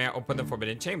reason why the mayor opened the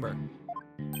forbidden chamber.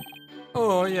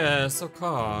 Oh yes, of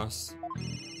course.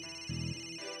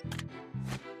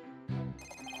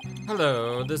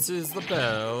 Hello, this is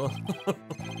L'Belle.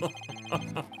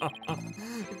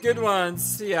 Good one,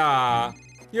 Sia.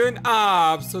 You're an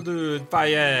absolute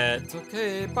Fayette.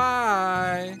 Okay,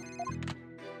 bye.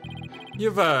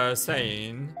 You were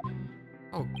saying...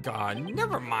 Oh god,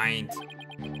 never mind.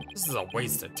 This is a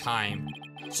waste of time.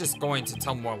 It's just going to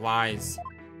tell more lies.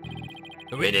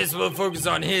 The witness will focus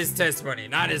on his testimony,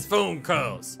 not his phone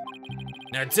calls.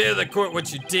 Now tell the court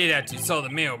what you did after you saw the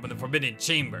mayor open the forbidden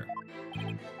chamber.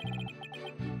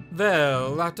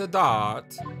 Well, after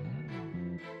that,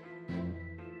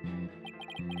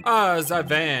 as I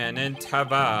ran and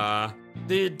Tava,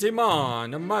 the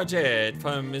demon emerged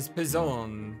from his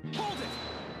prison. Hold it!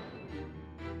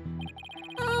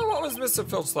 What was Mr.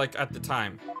 Filch like at the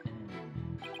time?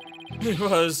 He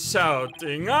was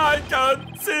shouting, I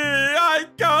can't see, I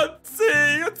can't see,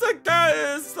 it's a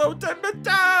curse, so take me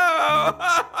down.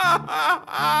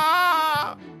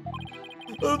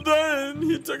 And then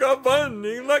he took off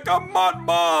running like a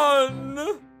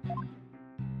madman.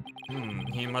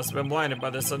 He must have been blinded by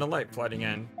the sudden light flooding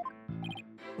in.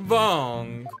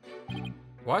 Wrong.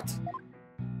 What?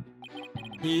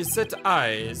 He set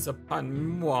eyes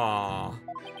upon moi.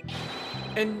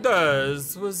 And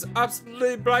thus was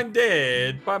absolutely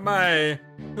blinded by my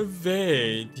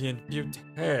radiant beauty.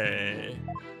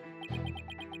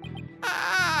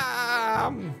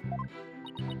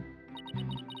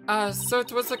 So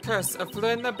it was a curse of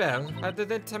Florent L'Belle rather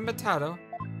than Temetaro.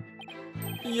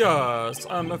 Yes,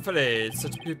 I'm afraid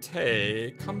such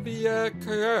beauty can be a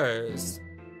curse.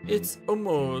 It's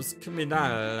almost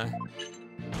criminal.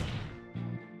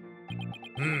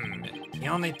 The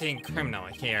only thing criminal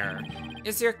here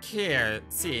is your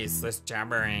ceaseless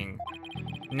jabbering.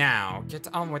 Now, get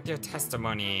on with your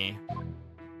testimony.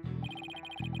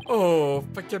 Oh,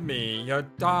 forgive me, your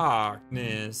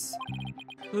darkness.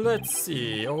 Let's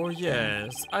see, oh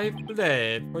yes, I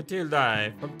fled for dear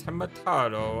life from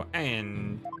Temataro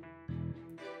and...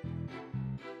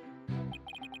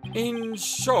 In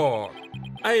short,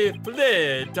 I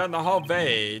fled down the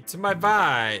hallway to my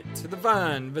right, to the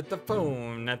one with the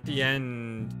phone at the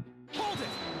end. Hold it!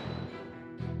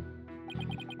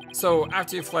 So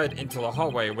after you fled into the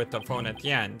hallway with the phone at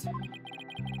the end,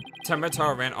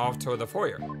 Temataro ran off toward the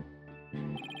foyer.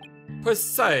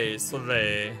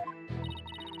 Precisely.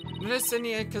 Notice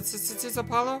any inconsistencies,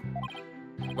 Apollo?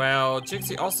 Well,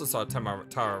 Jixie also saw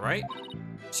Temataro, right?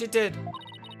 She did.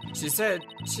 She said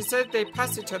they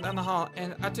passed each other in the hall,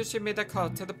 and after she made that call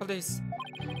to the police.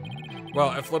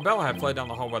 Well, if L'Belle had fled down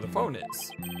the hall where the phone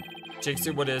is,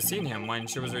 Jixie would have seen him when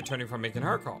she was returning from making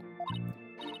her call.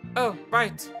 Oh,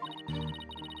 right.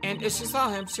 And if she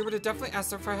saw him, she would have definitely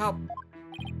asked him for help.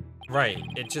 Right,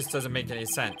 it just doesn't make any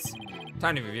sense.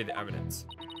 Time to review the evidence.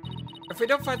 If we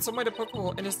don't find some way to poke a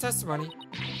hole in his testimony,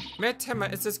 Mayor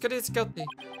Tenma is as good as guilty.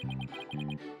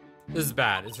 This is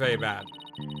bad, it's very bad.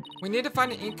 We need to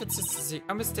find an inconsistency,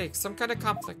 a mistake, some kind of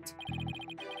conflict.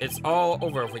 It's all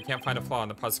over if we can't find a flaw in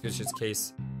the prosecution's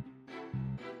case.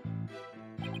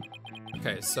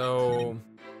 Okay, so...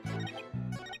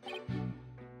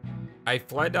 I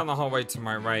fled down the hallway to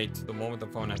my right, the one with the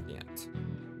phone at the end.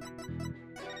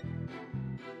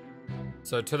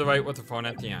 So to the right with the phone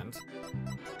at the end.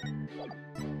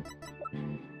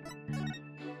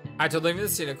 After leaving the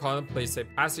scene and calling the police, they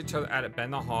passed each other at a bend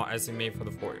in the hall as they made for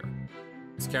the foyer.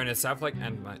 She's carrying a staff-like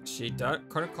amulet. She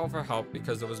couldn't call for help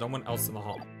because there was no one else in the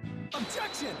hall.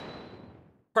 Objection!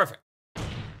 Perfect.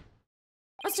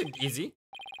 That seemed easy.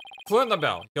 Florent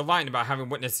L'Belle, you're lying about having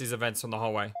witnessed these events from the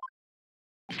hallway.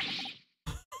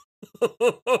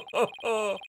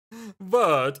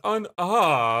 What on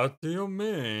earth do you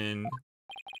mean?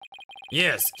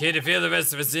 Yes, care to fill the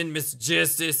rest of us in, Mr.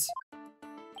 Justice?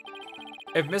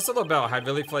 If Mr. L'Belle had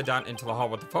really fled down into the hall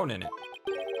with the phone in it,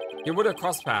 he would have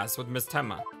crossed paths with Miss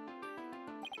Tenma.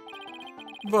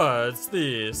 What's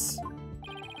this?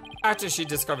 After she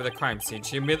discovered the crime scene,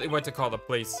 she immediately went to call the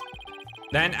police.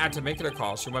 Then, after making a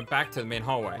call, she went back to the main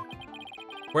hallway,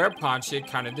 whereupon she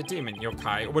encountered the demon,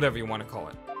 yokai, or whatever you want to call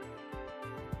it.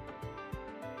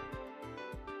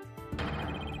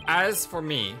 As for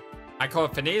me, I call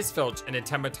it Phineas Filch in a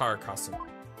Temataro costume.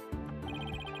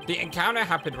 The encounter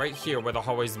happened right here where the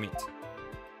hallways meet.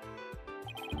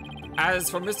 As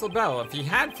for Miss L'Belle, if he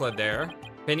had fled there,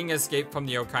 feigning escape from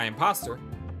the yokai imposter.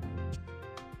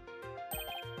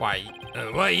 Why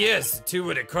yes, the two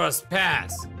would have crossed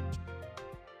paths.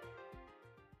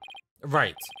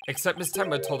 Right, except Miss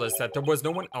Tenma told us that there was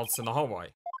no one else in the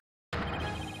hallway.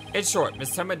 In short,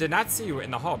 Miss Tenma did not see you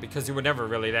in the hall because you were never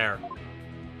really there.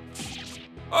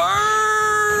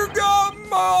 I got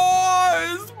my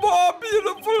eyes, more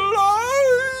beautiful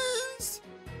eyes!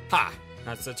 Ha!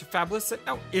 Not such a fabulous set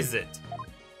now, is it?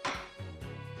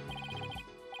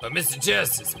 But Mr.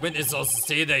 Justice, witness also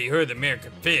stated that he heard the mayor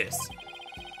confess.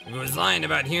 He was lying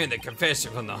about hearing the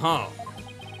confession from the hall.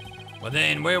 Well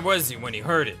then, where was he when he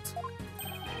heard it?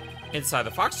 Inside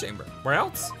the Fox Chamber. Where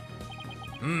else?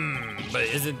 But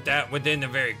isn't that within the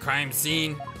very crime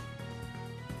scene?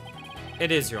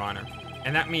 It is, Your Honor.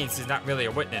 And that means he's not really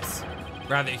a witness.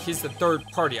 Rather, he's the third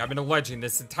party I've been alleging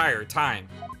this entire time.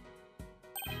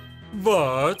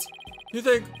 What? You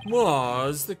think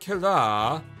was the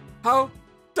killer? How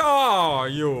dare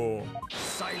you?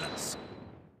 Silence!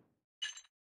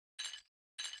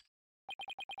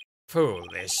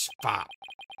 Foolish fop.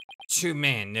 True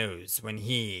man knows when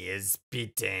he is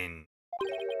beaten.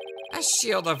 A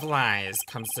shield of lies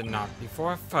comes to naught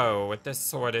before a foe with the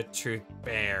sword of truth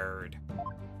bared.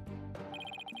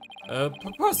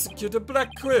 Prosecutor Black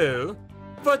Quill?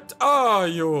 What are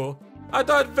you? I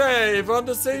thought we were on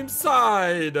the same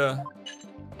side.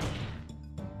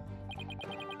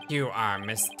 You are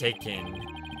mistaken.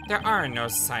 There are no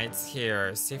sides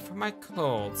here, save for my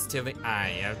cold, steely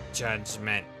eye of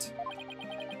judgment.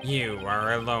 You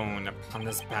are alone upon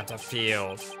this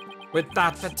battlefield, with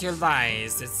naught but your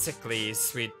lies, its sickly,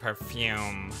 sweet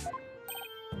perfume.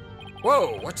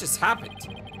 Whoa, what just happened?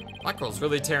 Michael's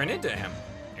really tearing into him.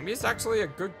 Maybe he's actually a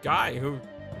good guy who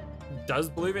does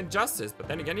believe in justice, but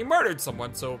then again, he murdered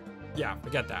someone, so yeah,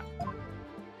 forget that.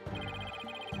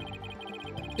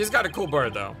 He's got a cool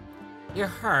bird, though. You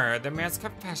heard the mayor's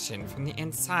confession from the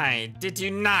inside, did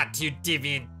you not, you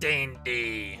deviant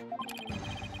dandy?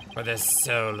 For the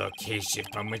sole location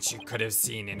from which you could have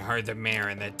seen and heard the mayor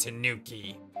and the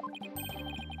Tanuki.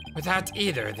 Without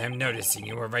either of them noticing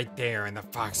you were right there in the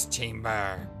Fox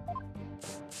chamber.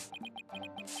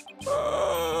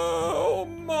 Oh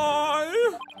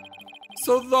my!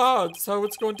 So that's how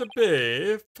it's going to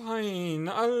be. Fine,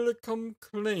 I'll come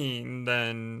clean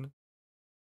then.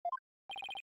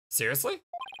 Seriously?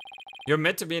 You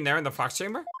admit to being there in the Fox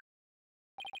chamber?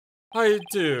 I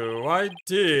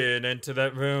did enter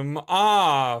that room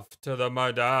after the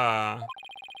murder.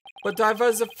 But I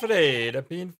was afraid of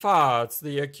being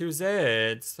falsely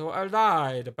accused, so I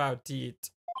lied about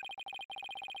it.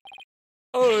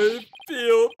 I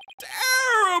feel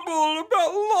terrible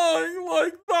about lying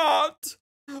like that.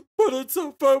 But it's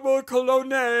a verbal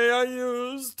cologne I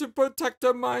use to protect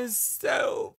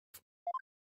myself.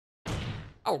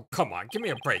 Oh, come on, give me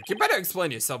a break. You better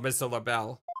explain yourself, Mr.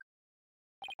 L'Belle.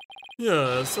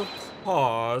 Yes, of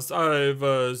course. I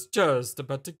was just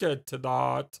about to get to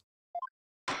that.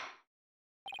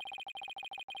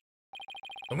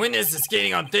 The witness is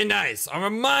skating on thin ice. I'll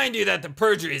remind you that the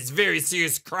perjury is a very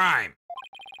serious crime.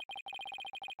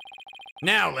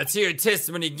 Now, let's hear your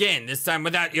testimony again, this time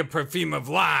without your perfume of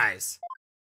lies.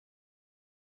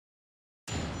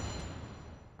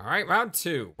 Alright, round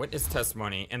 2. Witness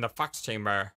testimony in the Fox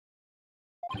chamber.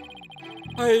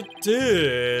 I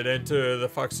did enter the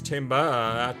Fox chamber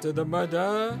after the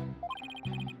murder,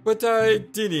 but I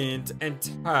didn't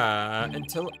enter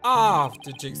until after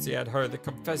Jixie had heard the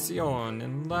confession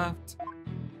and left.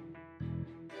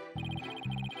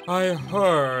 I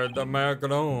heard the mayor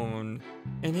groan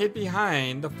and hid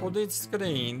behind the folding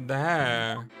screen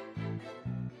there.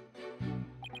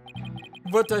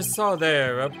 What I saw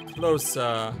there up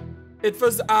closer, it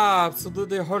was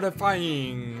absolutely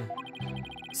horrifying.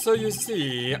 So you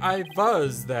see, I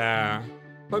was there,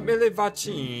 but merely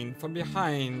watching from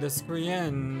behind the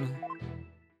screen.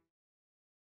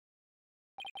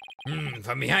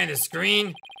 From behind the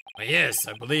screen? Well, yes,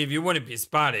 I believe you wouldn't be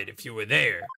spotted if you were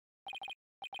there.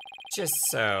 Just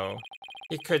so.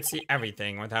 He could see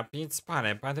everything without being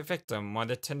spotted by the victim or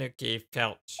the Tanuki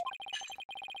Filch.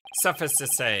 Suffice to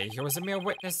say, he was a mere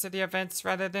witness to the events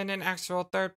rather than an actual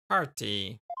third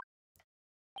party.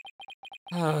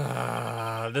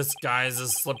 This guy is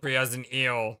as slippery as an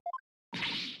eel.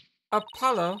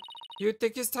 Apollo, you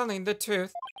think he's telling the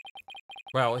truth?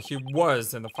 Well, he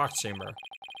was in the Fox chamber,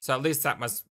 so at least that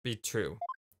must be true.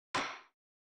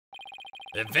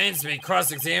 The defense may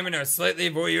cross-examine a slightly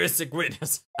voyeuristic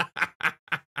witness.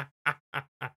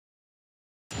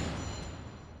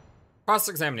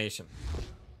 Cross-examination.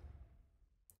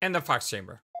 In the Fox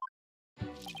chamber.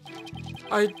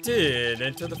 I did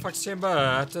enter the Fox chamber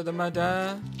after the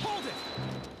murder. Hold it!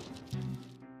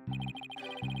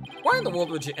 Why in the world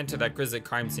would you enter that grisly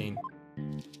crime scene?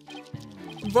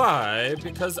 Why?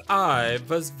 Because I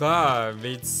was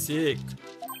very sick.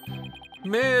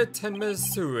 May tell me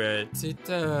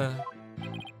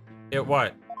it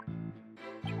what?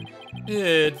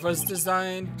 It was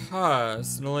designed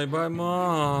personally by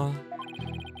Ma.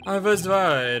 I was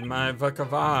worried my work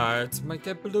of art might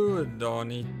get blood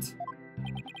on it.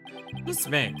 This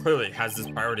man clearly has his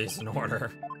priorities in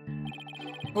order.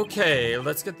 Okay,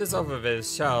 let's get this over with,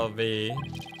 shall we?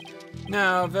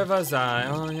 Now, where was I?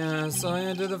 Oh yes, I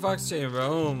entered the Fox chamber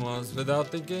almost without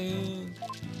thinking.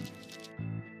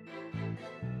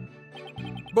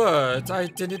 But I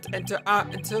didn't enter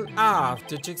until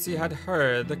after Jixie had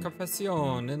heard the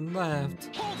confession and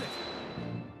left. Hold it!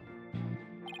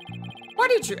 Why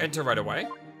did you enter right away?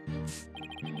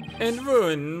 And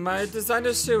ruin my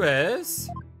designer shoes?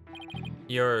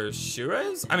 Your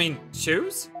shoes? I mean,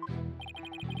 shoes?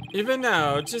 Even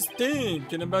now, just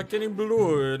thinking about getting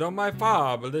blood on my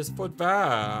fabulous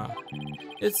footwear.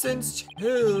 It sends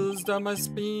chills down my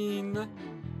spine.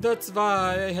 That's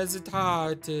why I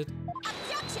hesitated.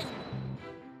 Objection!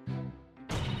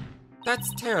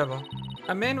 That's terrible.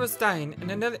 A man was dying and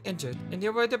another injured, and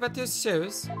you're worried about his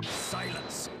shoes?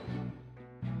 Silence!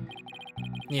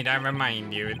 Need I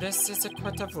remind you, this is a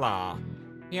court of law.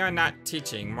 We are not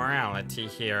teaching morality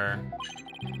here.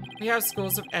 We have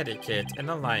schools of etiquette and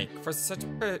the like for such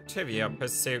trivial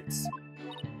pursuits.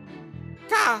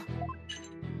 Gah!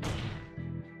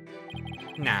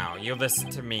 Now, you listen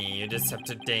to me, you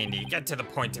deceptive dandy. Get to the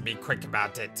point and be quick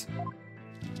about it.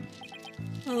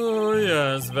 Oh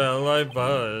yes, well I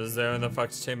was there in the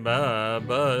Fox chamber,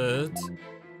 but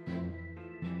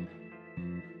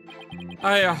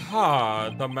I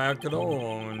heard the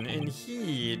macaron and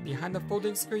hid behind the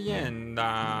folding screen.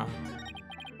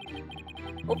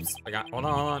 Oops, hold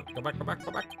on. Go back.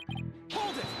 Hold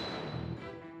it!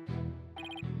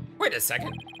 Wait a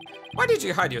second. Why did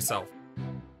you hide yourself?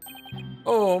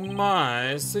 Oh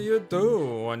my, so you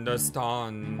do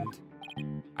understand.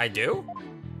 I do?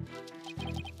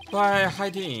 By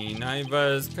hiding, I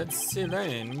was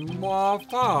concealing more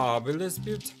fabulous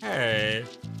beauty,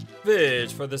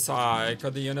 which for the sake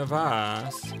of the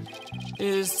universe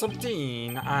is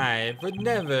something I would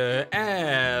never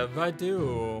ever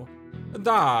do.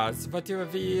 That's what you're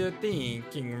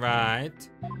thinking, right?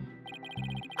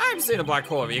 I'm seeing a black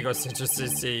hole of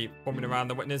egocentricity forming around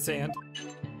the witness stand.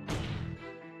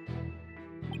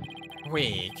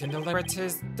 We can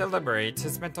deliberate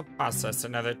his mental process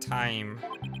another time.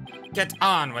 Get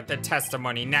on with the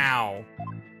testimony now.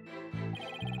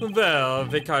 Well,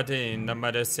 we got in the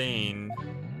murder scene.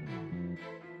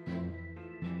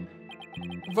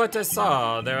 What I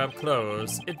saw there up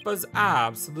close, it was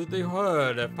absolutely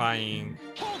horrifying.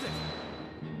 Hold it!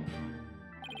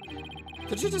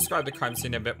 Could you describe the crime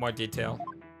scene in a bit more detail?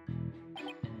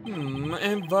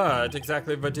 And what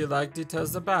exactly would you like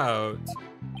details about?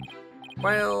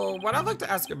 Well, what I'd like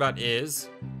to ask about is...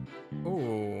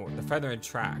 Ooh, the feather and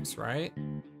tracks, right?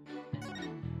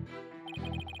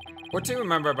 What do you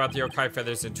remember about the yokai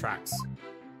feathers and tracks?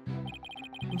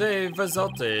 They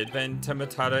resulted when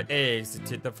Tomataro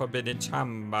exited the forbidden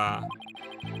chamber.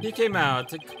 He came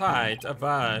out quite a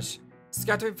rush,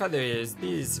 scattering feathers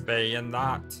this way and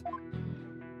that.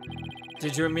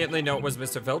 Did you immediately know it was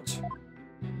Mr. Filch?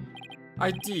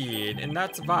 I did, and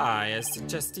that's why I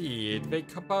suggested we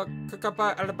cook up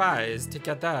our alibis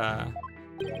together.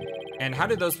 And how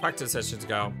did those practice sessions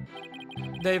go?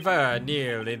 They were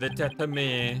nearly the death of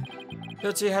me.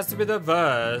 Filchy has to be the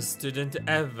worst student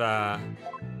ever.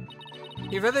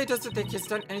 He really doesn't think he's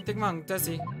done anything wrong, does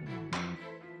he?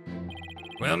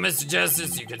 Well, Mr.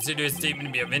 Justice, you consider his statement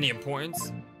to be of any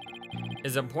importance?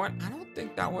 Is it important? I don't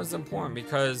think that was important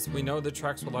because we know the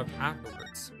tracks were left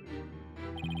afterwards.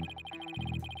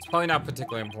 It's probably not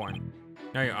particularly important.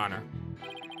 No, Your Honor.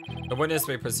 The witness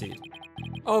may proceed.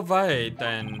 All right,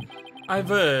 then. I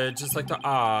would just like to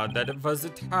add that it was a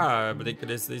terribly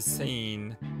grisly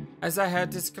scene, as I had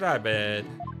described it.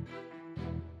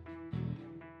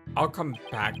 I'll come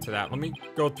back to that. Let me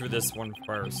go through this one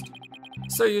first.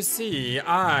 So you see,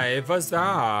 I was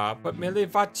there, but merely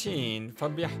watching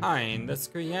from behind the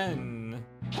screen.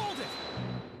 Hold it!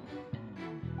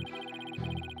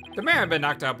 The mayor had been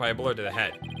knocked out by a blow to the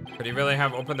head. Could he really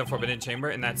have opened the forbidden chamber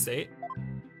in that state?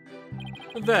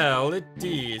 Well, it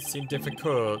did seem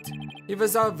difficult. He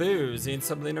was always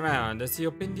stumbling around as he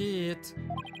opened it.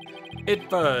 It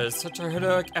was such a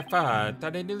heroic effort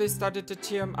that I nearly started to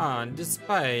cheer him on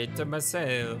despite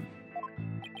myself.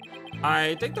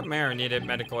 I think the mayor needed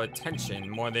medical attention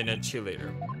more than a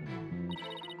cheerleader.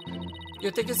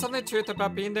 You think he's telling the truth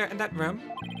about being there in that room?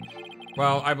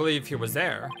 Well, I believe he was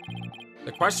there.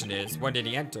 The question is, when did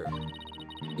he enter?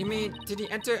 You mean, did he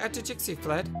enter after Jixie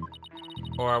fled?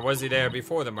 Or was he there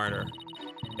before the murder?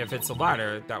 If it's the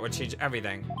latter, that would change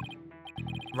everything.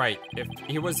 Right, if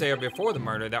he was there before the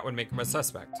murder, that would make him a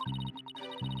suspect.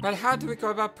 But how do we go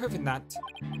about proving that?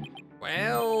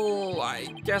 Well, I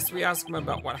guess we ask him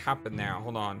about what happened there.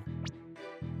 Hold on.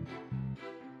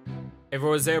 If it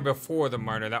was there before the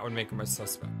murder, that would make him a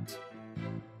suspect.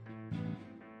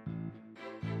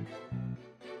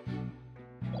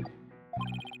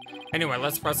 Anyway,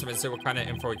 let's press him and see what kind of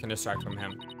info we can extract from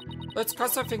him. Let's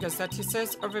cross our fingers that he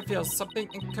says or reveals something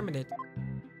incriminating.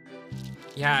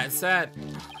 Yeah, it's that...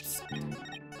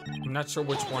 I'm not sure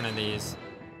which one of these.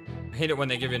 I hate it when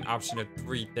they give you an option of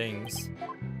 3 things.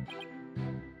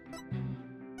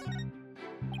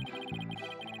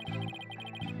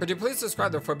 Could you please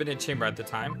describe the forbidden chamber at the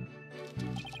time?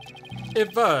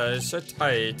 It was shut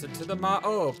tight until the mayor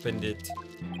opened it.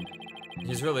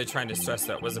 He's really trying to stress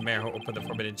that it was the mayor who opened the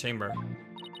forbidden chamber.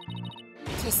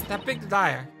 Just that big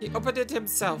liar. He opened it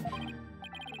himself.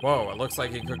 Whoa, it looks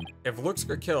like he could... If looks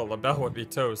could kill, L'Belle would be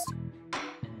toast.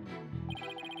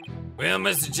 Well,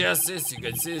 Mr. Justice, you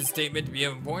consider his statement to be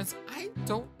of importance? I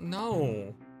don't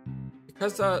know.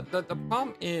 Because the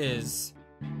problem is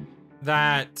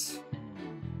that...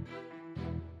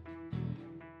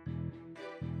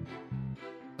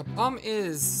 The problem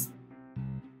is...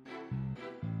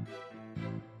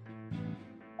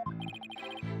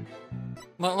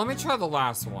 Let me try the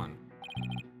last one.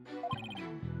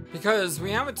 Because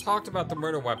we haven't talked about the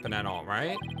murder weapon at all,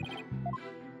 right?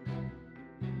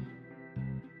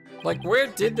 Like, where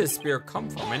did this spear come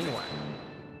from anyway?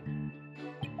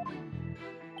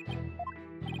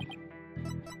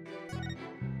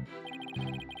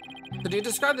 Could you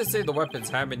describe the state of the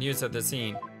weapons that have been used at the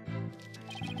scene?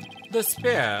 The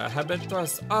spear had been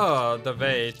thrust all the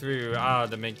way through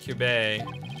Alderman Cube.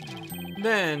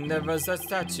 Then there was a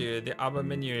statue the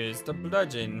Alderman used to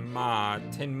bludgeon Ma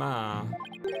Tenma.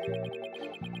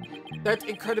 That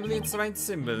incredibly inspiring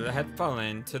symbol had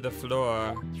fallen to the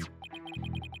floor.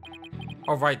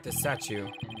 Alright, the statue.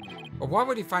 But why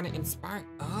would he find it inspiring?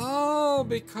 Oh,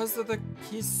 because of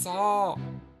he saw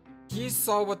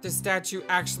what the statue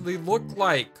actually looked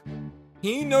like.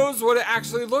 He knows what it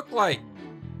actually looked like.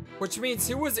 Which means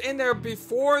he was in there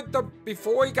before the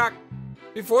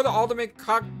alderman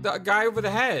cocked the guy over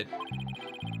the head.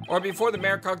 Or before the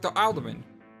mayor cocked the alderman.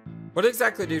 What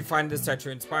exactly did you find the statue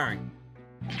inspiring?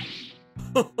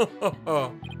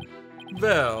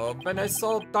 Well, when I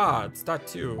saw that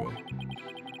too.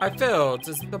 I felt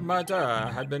as if the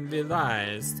murder had been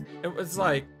realized. It was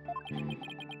like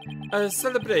a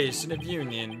celebration of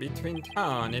union between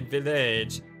town and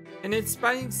village. An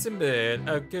inspiring symbol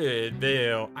of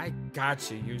goodwill. I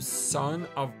got you, you son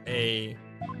of a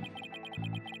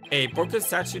broken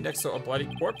statue next to a bloody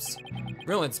corpse?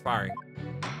 Real inspiring.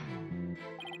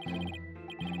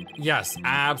 Yes,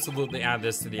 absolutely add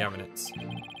this to the evidence.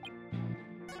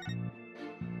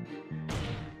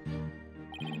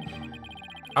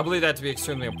 I believe that to be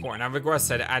extremely important. I request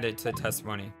that add it to the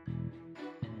testimony.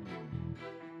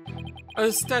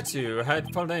 A statue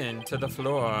had fallen to the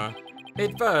floor.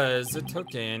 It was a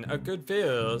token of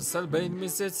goodwill, celebrating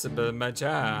municipal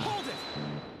Maja.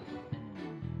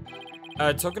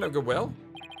 A token of goodwill?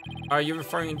 Are you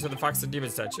referring to the Fox and Demon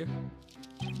statue?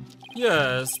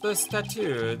 Yes, the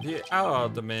statue the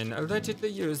alderman allegedly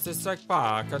used to strike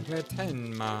back at Mayor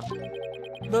Tenma.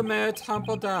 The mayor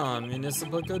trampled down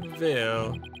municipal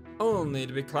goodwill, only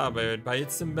to be clobbered by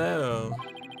its symbol.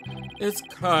 It's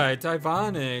quite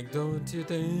ironic, don't you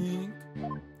think?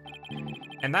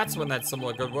 And that's when that symbol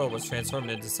of goodwill was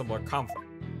transformed into symbol of conflict.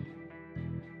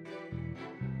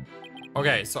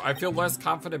 Okay, so I feel less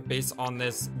confident based on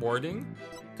this wording,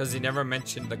 because he never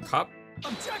mentioned the cup.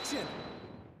 Objection!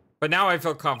 But now I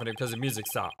feel confident because the music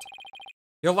stopped.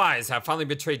 Your lies have finally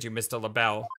betrayed you, Mr.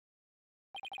 L'Belle.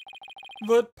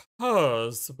 What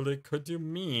possibly could you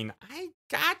mean? I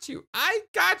got you. I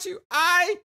got you.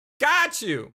 I got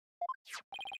you.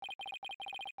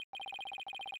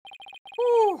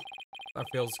 Whew. That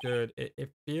feels good.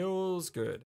 It feels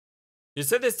good. You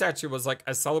said this statue was like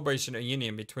a celebration of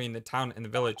union between the town and the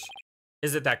village.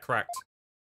 Is it that correct?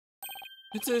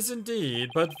 It is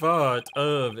indeed, but what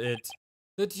of it?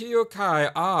 The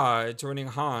Tiokai are joining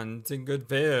hands in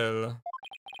goodwill,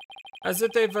 as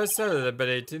if they were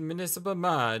celebrating municipal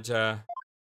Maja.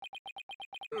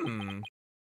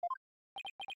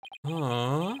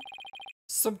 Huh?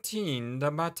 Something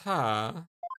the matter.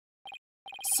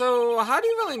 So, how do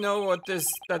you really know what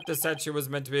that the statue was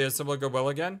meant to be a symbol of goodwill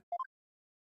again?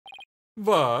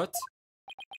 What?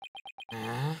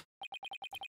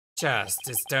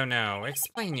 Justice don't know.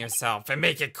 Explain yourself and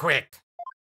make it quick.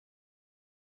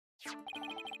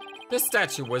 This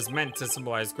statue was meant to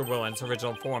symbolize goodwill in its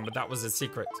original form, but that was a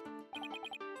secret.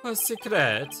 A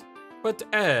secret?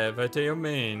 Whatever do you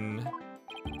mean?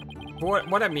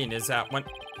 What I mean is that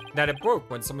it broke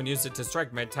when someone used it to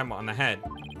strike Mayor Tenma on the head.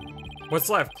 What's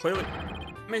left clearly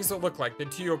makes it look like the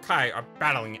two yokai are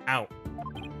battling it out.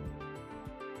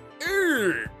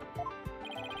 Urgh!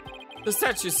 The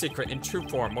statue's secret in true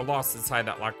form were lost inside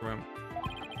that locked room.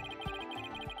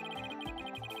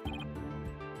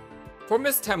 For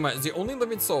Miss Tenma is the only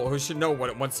living soul who should know what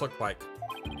it once looked like.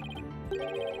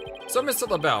 So, Mr.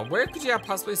 L'Belle, where could you have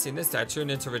possibly seen this statue in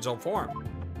its original form?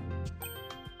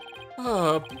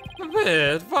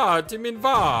 Wait, what do you mean,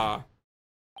 what?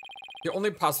 The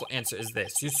only possible answer is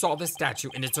this. You saw the statue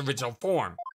in its original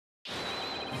form.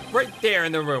 Right there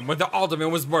in the room where the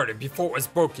alderman was murdered before it was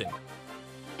broken.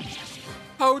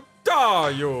 How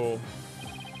dare you?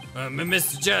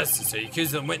 Mr. Justice, are you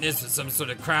accusing the witness of some sort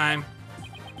of crime?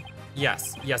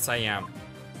 Yes, I am.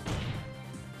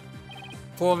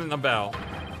 Florent L'Belle,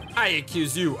 I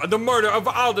accuse you of the murder of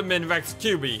Alderman Rex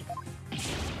Cuby.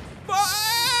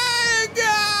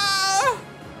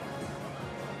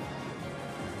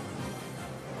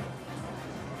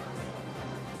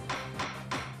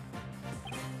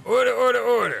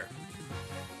 Order.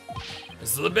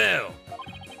 Mr. L'Belle,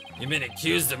 you've been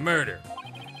accused of murder.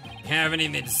 You have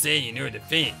anything to say in your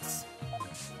defense?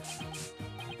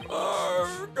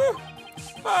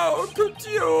 How could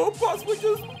you possibly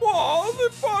just wall the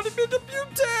embodiment of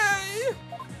beauty?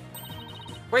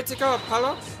 Way to go,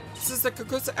 Apollo. This is the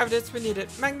conclusive evidence we needed.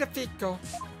 Magnifico.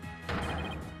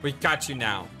 We got you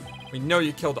now. We know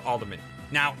you killed the alderman.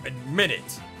 Now admit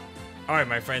it. All right,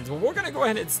 my friends. Well, we're going to go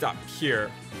ahead and stop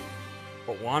here.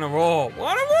 but wanna roll.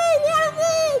 Wanna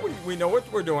roll! We know what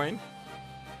we're doing.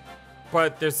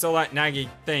 But there's still that naggy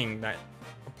thing that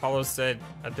Apollo said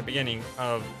at the beginning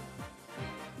of,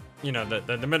 you know,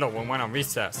 the middle when we went on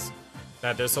recess.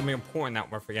 That there's something important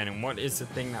that we're forgetting. What is the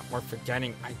thing that we're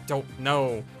forgetting? I don't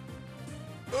know.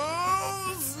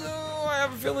 Oh, so I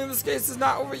have a feeling this case is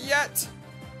not over yet.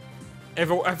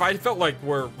 If I felt like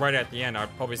we're right at the end,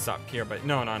 I'd probably stop here. But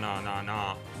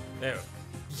no.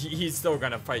 He's still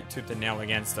gonna fight tooth and nail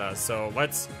against us. So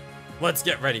let's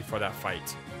get ready for that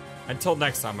fight. Until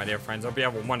next time, my dear friends, I hope you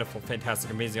have a wonderful,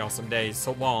 fantastic, amazing, awesome day.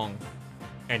 So long,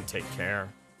 and take care.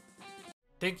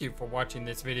 Thank you for watching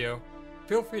this video.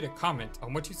 Feel free to comment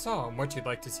on what you saw and what you'd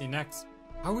like to see next.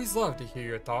 I always love to hear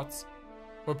your thoughts.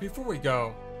 But before we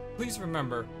go, please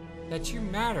remember that you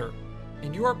matter,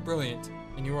 and you are brilliant,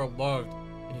 and you are loved,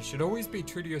 and you should always be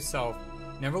true to yourself.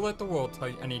 Never let the world tell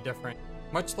you any different.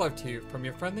 Much love to you from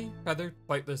your friendly, feathered,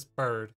 flightless bird.